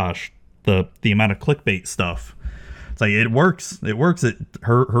my gosh, the amount of clickbait stuff. It's like, it works.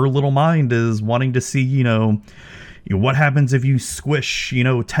 Her little mind is wanting to see, what happens if you squish,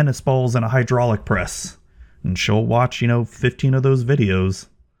 tennis balls in a hydraulic press, and she'll watch, 15 of those videos.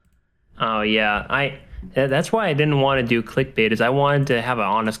 Oh yeah, that's why I didn't want to do clickbait, is I wanted to have an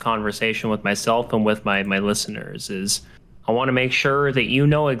honest conversation with myself and with my listeners. Is I want to make sure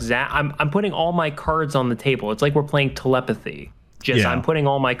that I'm putting all my cards on the table. It's like we're playing telepathy. I'm putting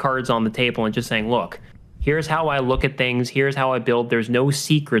all my cards on the table and just saying, look, here's how I look at things. Here's how I build. There's no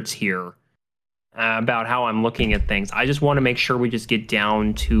secrets here about how I'm looking at things. I just want to make sure we just get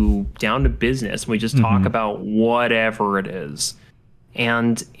down to business. We just talk about whatever it is.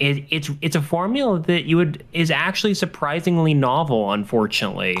 And it's a formula that is actually surprisingly novel,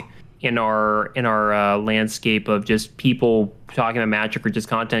 unfortunately, in our landscape of just people talking about Magic or just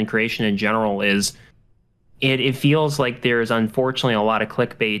content creation in general. Is it feels like there's unfortunately a lot of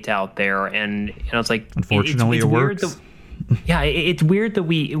clickbait out there, and it's like, unfortunately it works. It's weird that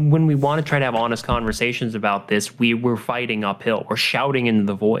when we want to try to have honest conversations about this, we're fighting uphill. We're shouting into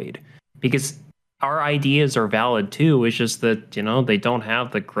the void because our ideas are valid too. It's just that they don't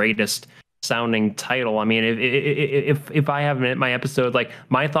have the greatest sounding title. I mean, if I have my episode, like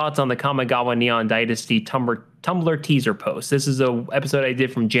my thoughts on the Kamigawa Neon Dynasty Tumblr teaser post. This is a episode I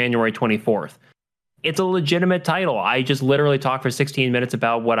did from January 24th. It's a legitimate title. I just literally talked for 16 minutes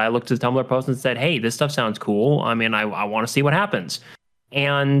about what I looked at the Tumblr post and said, hey, this stuff sounds cool. I mean, I want to see what happens.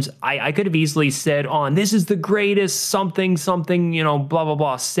 And I could have easily said this is the greatest something, blah, blah,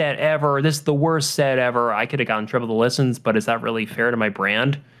 blah set ever. This is the worst set ever. I could have gotten triple the listens, but is that really fair to my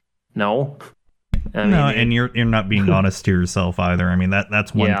brand? No. And you're not being honest to yourself either. I mean,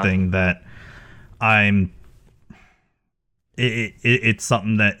 that's one thing that it's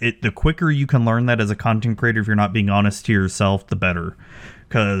something that the quicker you can learn that as a content creator, if you're not being honest to yourself, the better.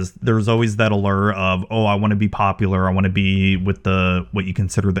 Because there's always that allure of, I want to be popular. I want to be with what you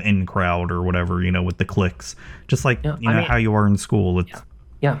consider the in crowd or whatever, with the clicks. Just like, how you are in school.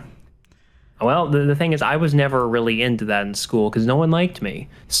 Yeah. Well, the thing is, I was never really into that in school because no one liked me.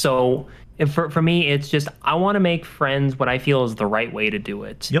 So for me, it's just, I want to make friends what I feel is the right way to do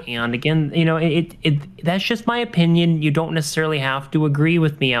it. Yep. And again, that's just my opinion. You don't necessarily have to agree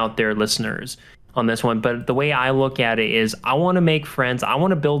with me out there, listeners, on this one. But the way I look at it is, I want to make friends. I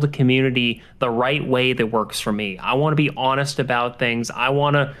want to build a community the right way that works for me. I want to be honest about things. I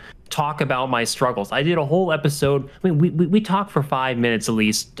want to talk about my struggles. I did a whole episode. I mean, we talked for 5 minutes at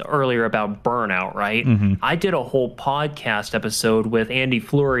least earlier about burnout, right? Mm-hmm. I did a whole podcast episode with Andy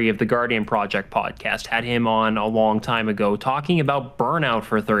Fleury of the Guardian Project podcast. Had him on a long time ago talking about burnout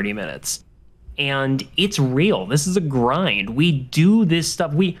for 30 minutes. And it's real. This is a grind. We do this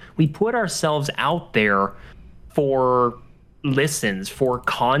stuff. We put ourselves out there for listens for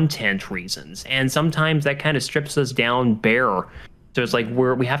content reasons, and sometimes that kind of strips us down bare. So it's like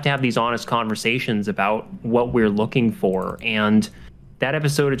we have to have these honest conversations about what we're looking for. And that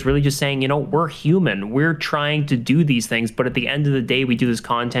episode, it's really just saying, we're human. We're trying to do these things, but at the end of the day, we do this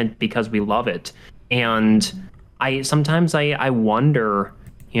content because we love it. And sometimes I wonder,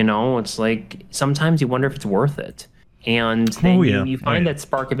 it's like sometimes you wonder if it's worth it. And then you find that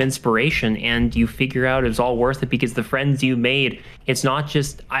spark of inspiration, and you figure out it's all worth it because the friends you made, it's not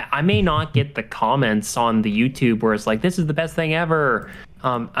just, I may not get the comments on the YouTube where it's like, this is the best thing ever.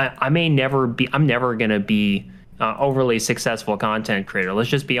 I'm never going to be overly successful content creator. Let's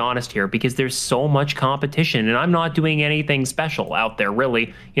just be honest here, because there's so much competition, and I'm not doing anything special out there,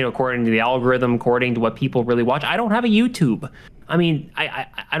 really, according to the algorithm, according to what people really watch. I don't have a YouTube. I mean,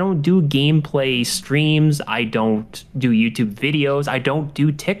 I don't do gameplay streams. I don't do YouTube videos. I don't do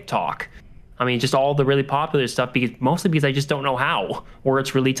TikTok. I mean, just all the really popular stuff, mostly because I just don't know how, or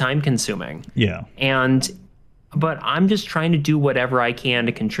it's really time consuming. Yeah. But I'm just trying to do whatever I can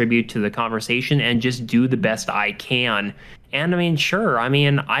to contribute to the conversation and just do the best I can. And I mean, sure. I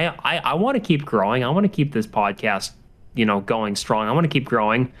mean, I want to keep growing. I want to keep this podcast, going strong. I want to keep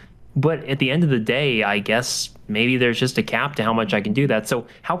growing. But at the end of the day, I guess maybe there's just a cap to how much I can do that. So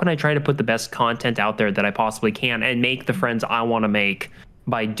how can I try to put the best content out there that I possibly can and make the friends I want to make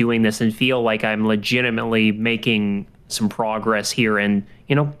by doing this and feel like I'm legitimately making some progress here and,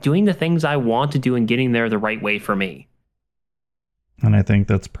 doing the things I want to do and getting there the right way for me. And I think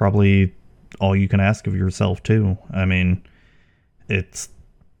that's probably all you can ask of yourself too. I mean, it's,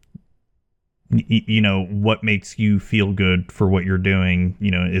 what makes you feel good for what you're doing?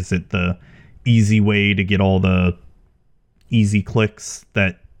 Is it the easy way to get all the easy clicks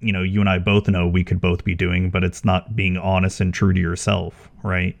that, you and I both know we could both be doing, but it's not being honest and true to yourself,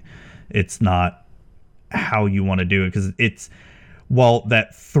 right? It's not how you want to do it, because while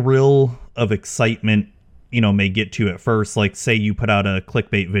that thrill of excitement, may get to you at first, like say you put out a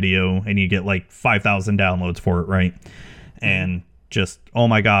clickbait video and you get like 5,000 downloads for it, right? And just, oh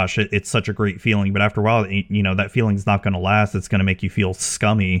my gosh, it's such a great feeling. But after a while, that feeling's not going to last. It's going to make you feel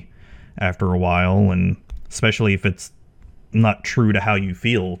scummy after a while. And especially if it's not true to how you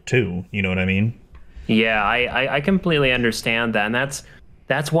feel too. You know what I mean? Yeah, I completely understand that. And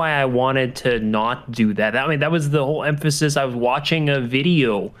that's why I wanted to not do that. I mean, that was the whole emphasis. I was watching a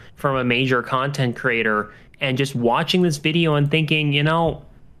video from a major content creator and just watching this video and thinking,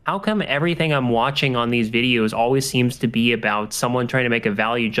 how come everything I'm watching on these videos always seems to be about someone trying to make a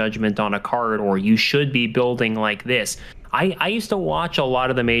value judgment on a card, or you should be building like this? I used to watch a lot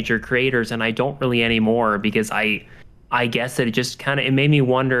of the major creators, and I don't really anymore, because I guess that it made me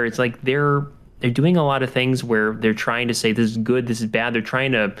wonder. It's like they're doing a lot of things where they're trying to say this is good, this is bad. They're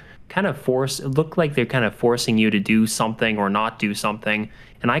trying to kind of look like they're kind of forcing you to do something or not do something.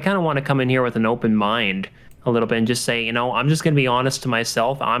 And I kind of want to come in here with an open mind a little bit and just say, I'm just going to be honest to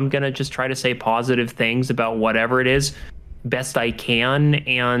myself. I'm going to just try to say positive things about whatever it is best I can,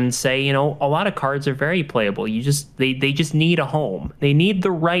 and say, a lot of cards are very playable. They just need a home. They need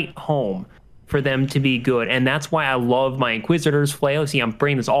the right home for them to be good. And that's why I love my Inquisitor's Flail. See, I'm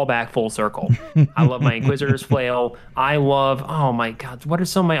bringing this all back full circle. I love my Inquisitor's Flail. I love, oh my God, what are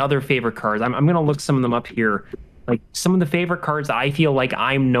some of my other favorite cards? I'm going to look some of them up here. Like some of the favorite cards that I feel like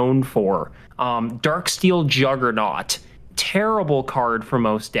I'm known for. Darksteel Juggernaut. Terrible card for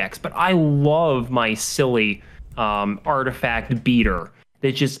most decks, but I love my silly artifact beater.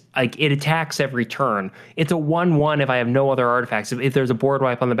 That just, like, it attacks every turn. It's a 1/1 if I have no other artifacts. If there's a board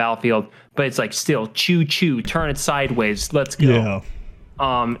wipe on the battlefield, but it's like still choo, turn it sideways. Let's go.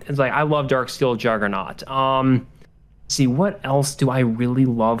 Yeah. It's like, I love Darksteel Juggernaut. See, what else do I really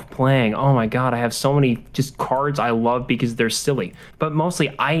love playing? Oh my God, I have so many just cards I love because they're silly. But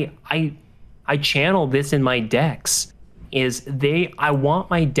mostly I channel this in my decks. I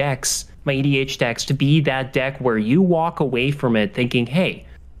want my decks, my EDH decks, to be that deck where you walk away from it thinking, hey,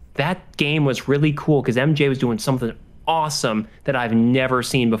 that game was really cool because MJ was doing something awesome that I've never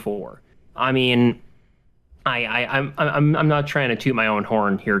seen before. I mean, I'm not trying to toot my own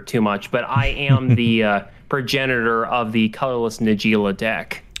horn here too much, but I am the progenitor of the colorless Najeela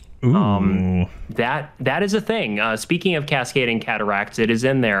deck. Ooh. That is a thing. Speaking of Cascading Cataracts, it is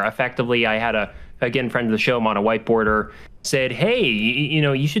in there. Effectively, I had again, friend of the show, on a whiteboarder, said, hey,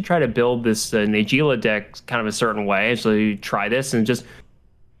 you should try to build this Najeela deck kind of a certain way. So you try this, and just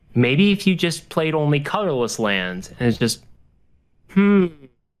maybe if you just played only colorless lands, and it's just,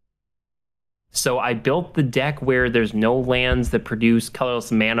 So I built the deck where there's no lands that produce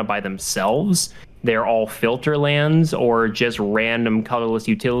colorless mana by themselves. They're all filter lands or just random colorless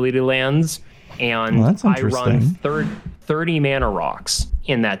utility lands. And well, that's interesting. 30 mana rocks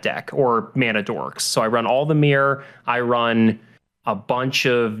in that deck, or mana dorks. So I run all the mirror, I run a bunch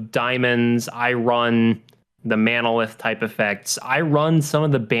of diamonds, I run the Manolith type effects, I run some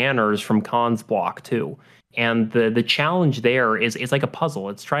of the banners from Khan's block too. And the challenge there is it's like a puzzle.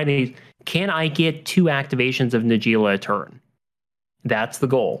 It's trying to, can I get 2 activations of Najeela a turn? That's the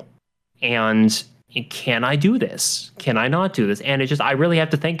goal. And can I do this? Can I not do this? And it's just, I really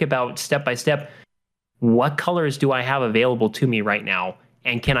have to think about step by step, what colors do I have available to me right now?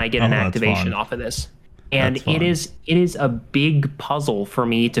 And can I get an activation off of this? And it is a big puzzle for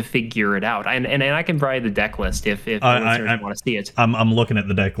me to figure it out. And I can provide the deck list if listeners want to see it. I'm looking at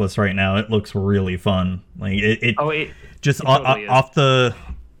the deck list right now. It looks really fun. Like it just totally off the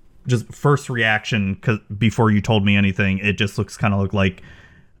just first reaction, cause before you told me anything, it just looks kind of like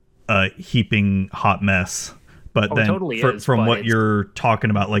a heaping hot mess. But then totally from what you're talking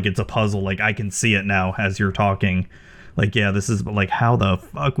about, like it's a puzzle. Like I can see it now as you're talking. Like, yeah, this is like, how the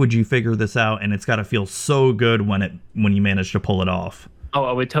fuck would you figure this out? And it's got to feel so good when you manage to pull it off.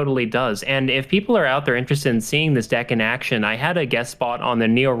 Oh, it totally does. And if people are out there interested in seeing this deck in action, I had a guest spot on the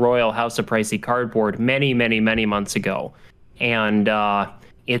Neo Royal House of Pricey Cardboard many, many, many months ago. And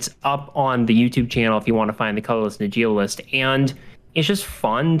it's up on the YouTube channel if you want to find the colorless Najeela list. And it's just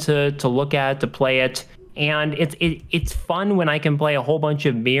fun to look at, to play it. And it's fun when I can play a whole bunch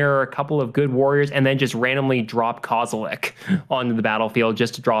of mirror, a couple of good warriors, and then just randomly drop Kozilek onto the battlefield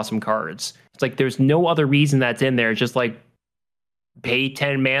just to draw some cards. It's like there's no other reason that's in there. It's just like pay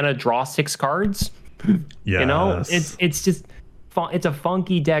 10 mana, draw 6 cards. Yes. You know, it's just fun. It's a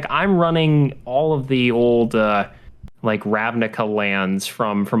funky deck. I'm running all of the old like Ravnica lands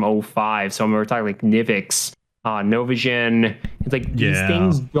from 05. So we're talking like Nivix, Novision. It's like these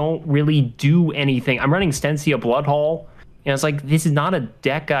things don't really do anything. I'm running Stencia Bloodhall, and it's like, this is not a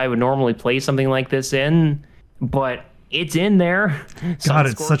deck I would normally play something like this in, but it's in there. God,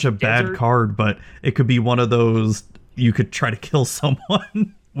 it's such a bad card, but it could be one of those you could try to kill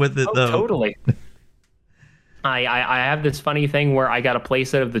someone with it, though. Totally. I have this funny thing where I got a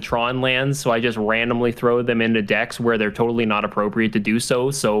playset of the Tron lands, so I just randomly throw them into decks where they're totally not appropriate to do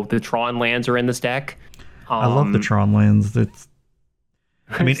so. So the Tron lands are in this deck. I love the Tron lands.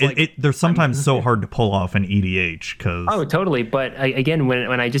 They're sometimes so hard to pull off in EDH because. Oh, totally. But again,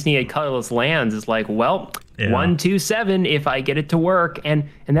 when I just needed colorless lands, it's like, well, 1, 2, 7 if I get it to work. And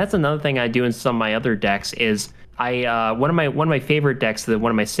that's another thing I do in some of my other decks is one of my favorite decks,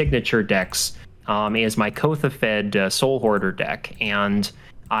 one of my signature decks, is my Kothafed Soul Hoarder deck. And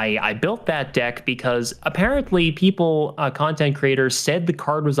I built that deck because apparently people, content creators, said the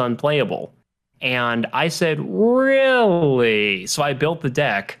card was unplayable. And I said, really? So I built the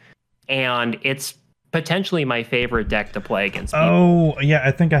deck, and it's potentially my favorite deck to play against people. Oh, yeah, I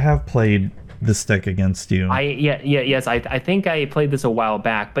think I have played this deck against you. Yes, I think I played this a while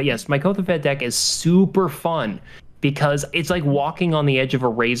back. But yes, my Kothafed deck is super fun because it's like walking on the edge of a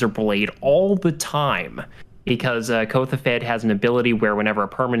razor blade all the time. Because Kothafed has an ability where whenever a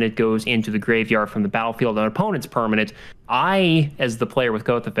permanent goes into the graveyard from the battlefield, an opponent's permanent, I, as the player with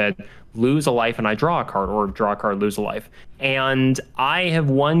Kothafed, lose a life and I draw a card, or draw a card, lose a life. And I have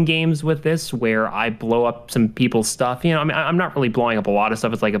won games with this where I blow up some people's stuff. You know, I mean, I'm not really blowing up a lot of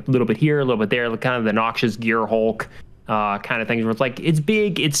stuff. It's like a little bit here, a little bit there, kind of the Noxious Gear Hulk kind of things where it's like, it's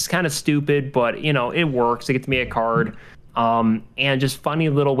big, it's kind of stupid, but, you know, it works. It gets me a card. And just funny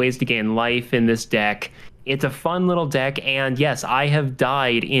little ways to gain life in this deck. It's a fun little deck, and yes, I have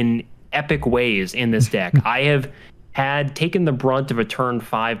died in epic ways in this deck. I have taken the brunt of a turn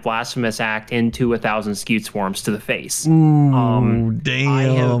 5 Blasphemous Act into 1,000 Scute Swarms to the face. Ooh,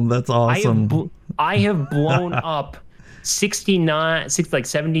 damn, that's awesome. I have blown up 70,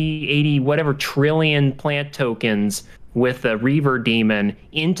 80, whatever trillion plant tokens with a Reaver Demon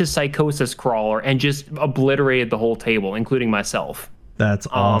into Psychosis Crawler and just obliterated the whole table, including myself. That's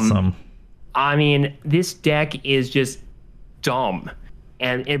awesome. I mean, this deck is just dumb,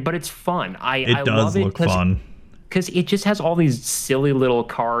 but it's fun. It does look fun because it just has all these silly little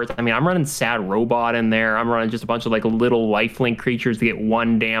cards. I mean, I'm running Sad Robot in there. I'm running just a bunch of like little lifelink creatures to get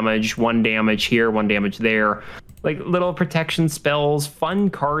 1 damage here, 1 damage there. Like little protection spells, fun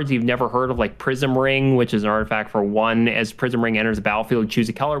cards you've never heard of, like Prism Ring, which is an artifact for 1. As Prism Ring enters the battlefield, choose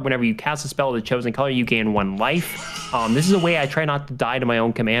a color. Whenever you cast a spell of the chosen color, you gain 1 life. This is a way I try not to die to my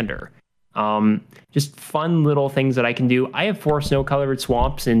own commander. Just fun little things that I can do. I have 4 snow-colored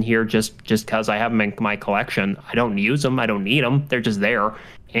swamps in here just because I have them in my collection. I don't use them. I don't need them. They're just there.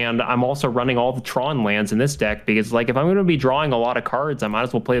 And I'm also running all the Tron lands in this deck because, like, if I'm going to be drawing a lot of cards, I might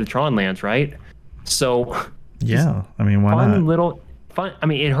as well play the Tron lands, right? So, yeah, I mean, why not? Fun. I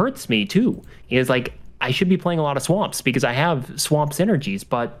mean, it hurts me too. It's like I should be playing a lot of swamps because I have swamp synergies,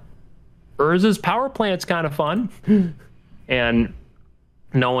 but Urza's power plant's kind of fun. And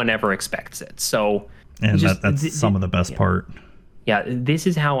no one ever expects it. So and that's some of the best part. Yeah, this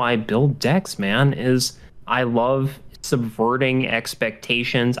is how I build decks, man, is I love subverting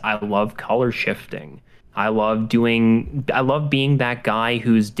expectations. I love color shifting. I love being that guy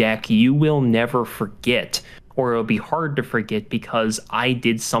whose deck you will never forget, or it'll be hard to forget because I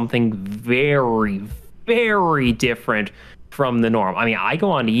did something very, very different from the norm. I mean, I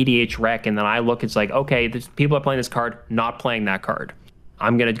go on to EDH Rec and then I look, it's like, okay, there's people are playing this card, not playing that card.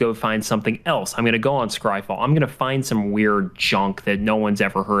 I'm going to go find something else. I'm going to go on Scryfall. I'm going to find some weird junk that no one's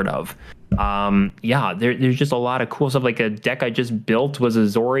ever heard of. There's just a lot of cool stuff. Like a deck I just built was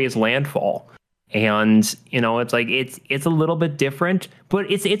Azorius Landfall. And, it's like, it's a little bit different, but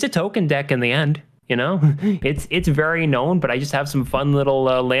it's a token deck in the end. It's very known, but I just have some fun little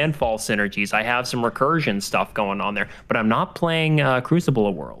landfall synergies. I have some recursion stuff going on there, but I'm not playing Crucible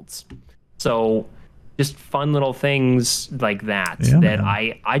of Worlds. So just fun little things like that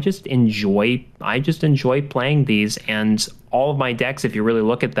I just enjoy. I just enjoy playing these, and all of my decks, if you really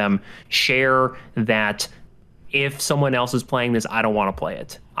look at them, share that. If someone else is playing this, I don't want to play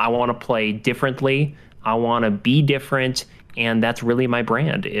it. I want to play differently. I want to be different. And that's really my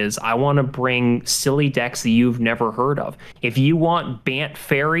brand, is I want to bring silly decks that you've never heard of. If you want Bant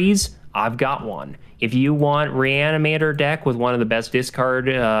Fairies, I've got one. If you want Reanimator deck with one of the best discard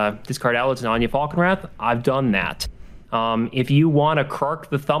outlets in Anya Falconwrath, I've done that. If you want a Krark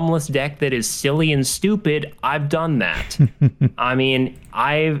the Thumbless deck that is silly and stupid, I've done that. I mean,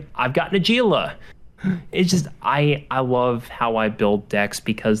 I've got Najeela. It's just I love how I build decks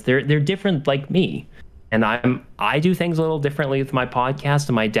because they're different like me. And I do things a little differently with my podcast,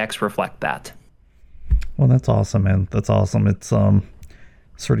 and my decks reflect that. Well, that's awesome, man. That's awesome. It's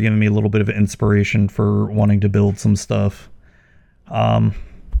sort of giving me a little bit of inspiration for wanting to build some stuff. Well,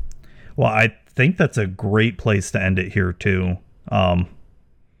 I think that's a great place to end it here too.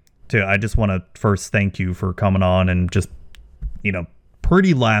 I just want to first thank you for coming on and just,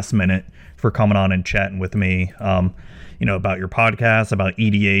 pretty last minute for coming on and chatting with me. About your podcast, about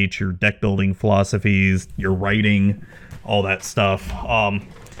EDH, your deck building philosophies, your writing, all that stuff.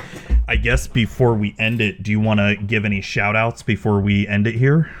 I guess before we end it, do you want to give any shout outs before we end it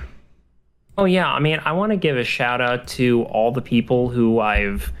here? Oh, yeah. I mean, I want to give a shout out to all the people who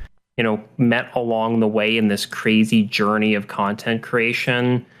I've, met along the way in this crazy journey of content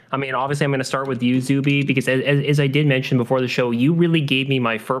creation. I mean, obviously, I'm going to start with you, Zuby, because as I did mention before the show, you really gave me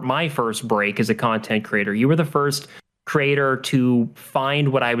my first break as a content creator. You were the first creator to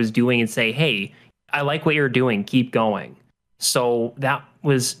find what I was doing and say, hey, I like what you're doing, keep going. So that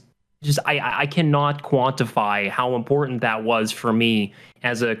was just, I cannot quantify how important that was for me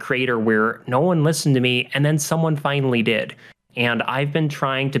as a creator, where no one listened to me and then someone finally did. And I've been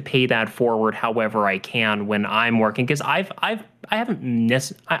trying to pay that forward however I can when I'm working, because I've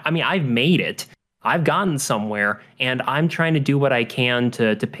made it. I've gotten somewhere, and I'm trying to do what I can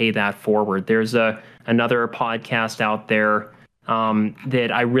to pay that forward. There's another podcast out there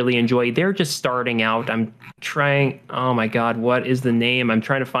that I really enjoy. They're just starting out. I'm trying. Oh my God, what is the name? I'm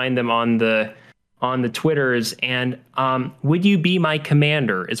trying to find them on the Twitters. And Would You Be My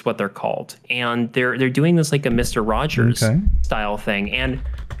Commander is what they're called, and they're doing this like a Mr. Rogers style thing. And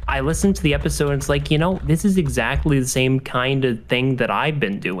I listened to the episode, and it's like, this is exactly the same kind of thing that I've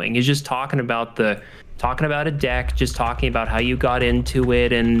been doing. Is just talking about a deck, just talking about how you got into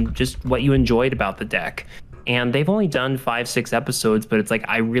it and just what you enjoyed about the deck. And they've only done 5-6 episodes, but it's like,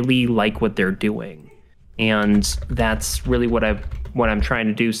 I really like what they're doing. And that's really what I'm trying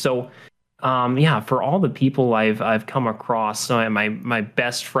to do. So, for all the people I've come across, so my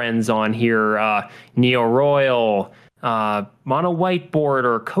best friends on here, Neo Royal, Mono Whiteboard,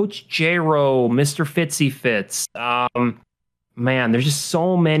 or Coach J-Ro, Mr. Fitzy Fitz. Man, there's just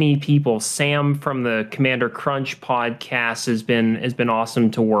so many people. Sam from the Commander Crunch podcast has been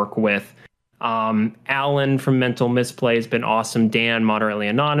awesome to work with. Alan from Mental Misplay has been awesome. Dan, Moderately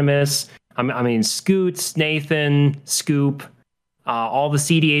Anonymous. I mean, Scoots, Nathan, Scoop, all the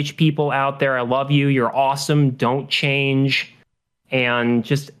CDH people out there. I love you. You're awesome. Don't change. And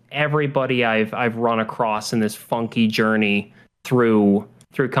just everybody I've run across in this funky journey through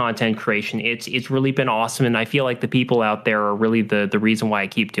content creation. It's really been awesome, and I feel like the people out there are really the reason why I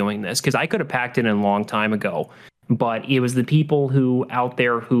keep doing this, because I could have packed it in a long time ago, but it was the people who out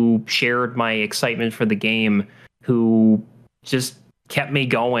there who shared my excitement for the game, who just kept me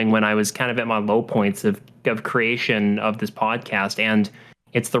going when I was kind of at my low points of creation of this podcast. And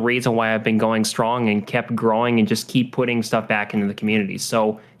it's the reason why I've been going strong and kept growing and just keep putting stuff back into the community.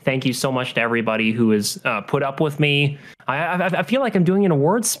 So thank you so much to everybody who has put up with me. I feel like I'm doing an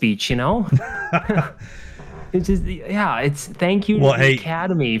awards speech, you know? It's just, yeah, it's thank you to the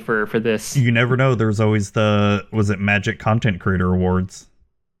Academy for this. You never know. There's always was it Magic Content Creator Awards?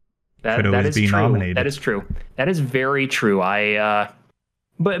 That is true. Nominated. That is true. That is very true.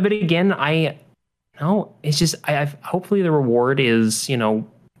 But again, it's just, hopefully the reward is,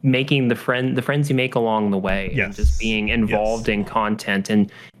 making the friends you make along the way. Yes. And just being involved in content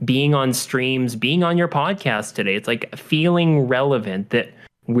and being on streams, being on your podcast today. It's like feeling relevant, that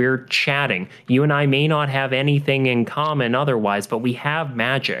we're chatting. You and I may not have anything in common otherwise, but we have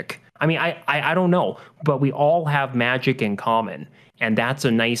Magic. I mean, I don't know, but we all have Magic in common. And that's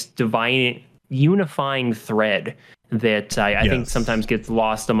a nice divine unifying thread that I think sometimes gets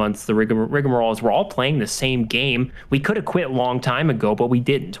lost amongst the rigmarole. We're all playing the same game. We could have quit a long time ago, but we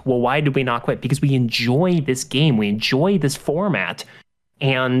didn't. Well, why did we not quit? Because we enjoy this game. We enjoy this format.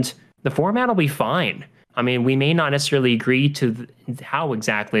 And the format will be fine. I mean, we may not necessarily agree to how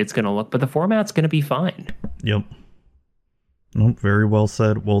exactly it's going to look, but the format's going to be fine. Yep. Nope, very well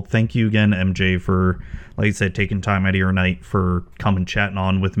said. Well, thank you again, MJ, for, like I said, taking time out of your night for coming chatting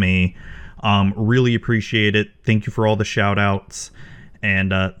on with me. Really appreciate it. Thank you for all the shout outs.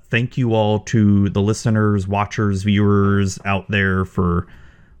 And thank you all to the listeners, watchers, viewers out there for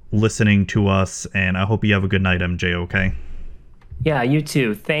listening to us. And I hope you have a good night, MJ, okay? Yeah, you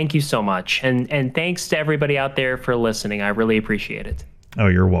too. Thank you so much. And thanks to everybody out there for listening. I really appreciate it. Oh,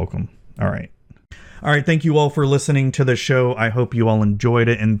 you're welcome. All right. All right, thank you all for listening to the show. I hope you all enjoyed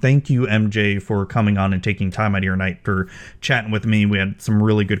it. And thank you, MJ, for coming on and taking time out of your night for chatting with me. We had some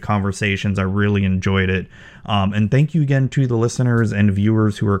really good conversations. I really enjoyed it. And thank you again to the listeners and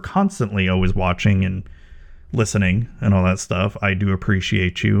viewers who are constantly always watching and listening and all that stuff. I do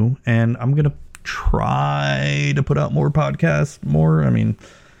appreciate you. And I'm going to try to put out more podcasts, I mean,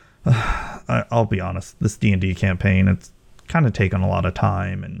 I'll be honest, this D&D campaign, it's kind of taken a lot of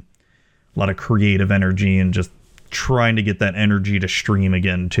time and a lot of creative energy and just trying to get that energy to stream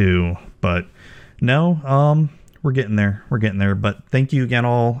again too. But no, we're getting there. But thank you again,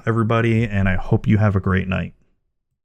 everybody, and I hope you have a great night.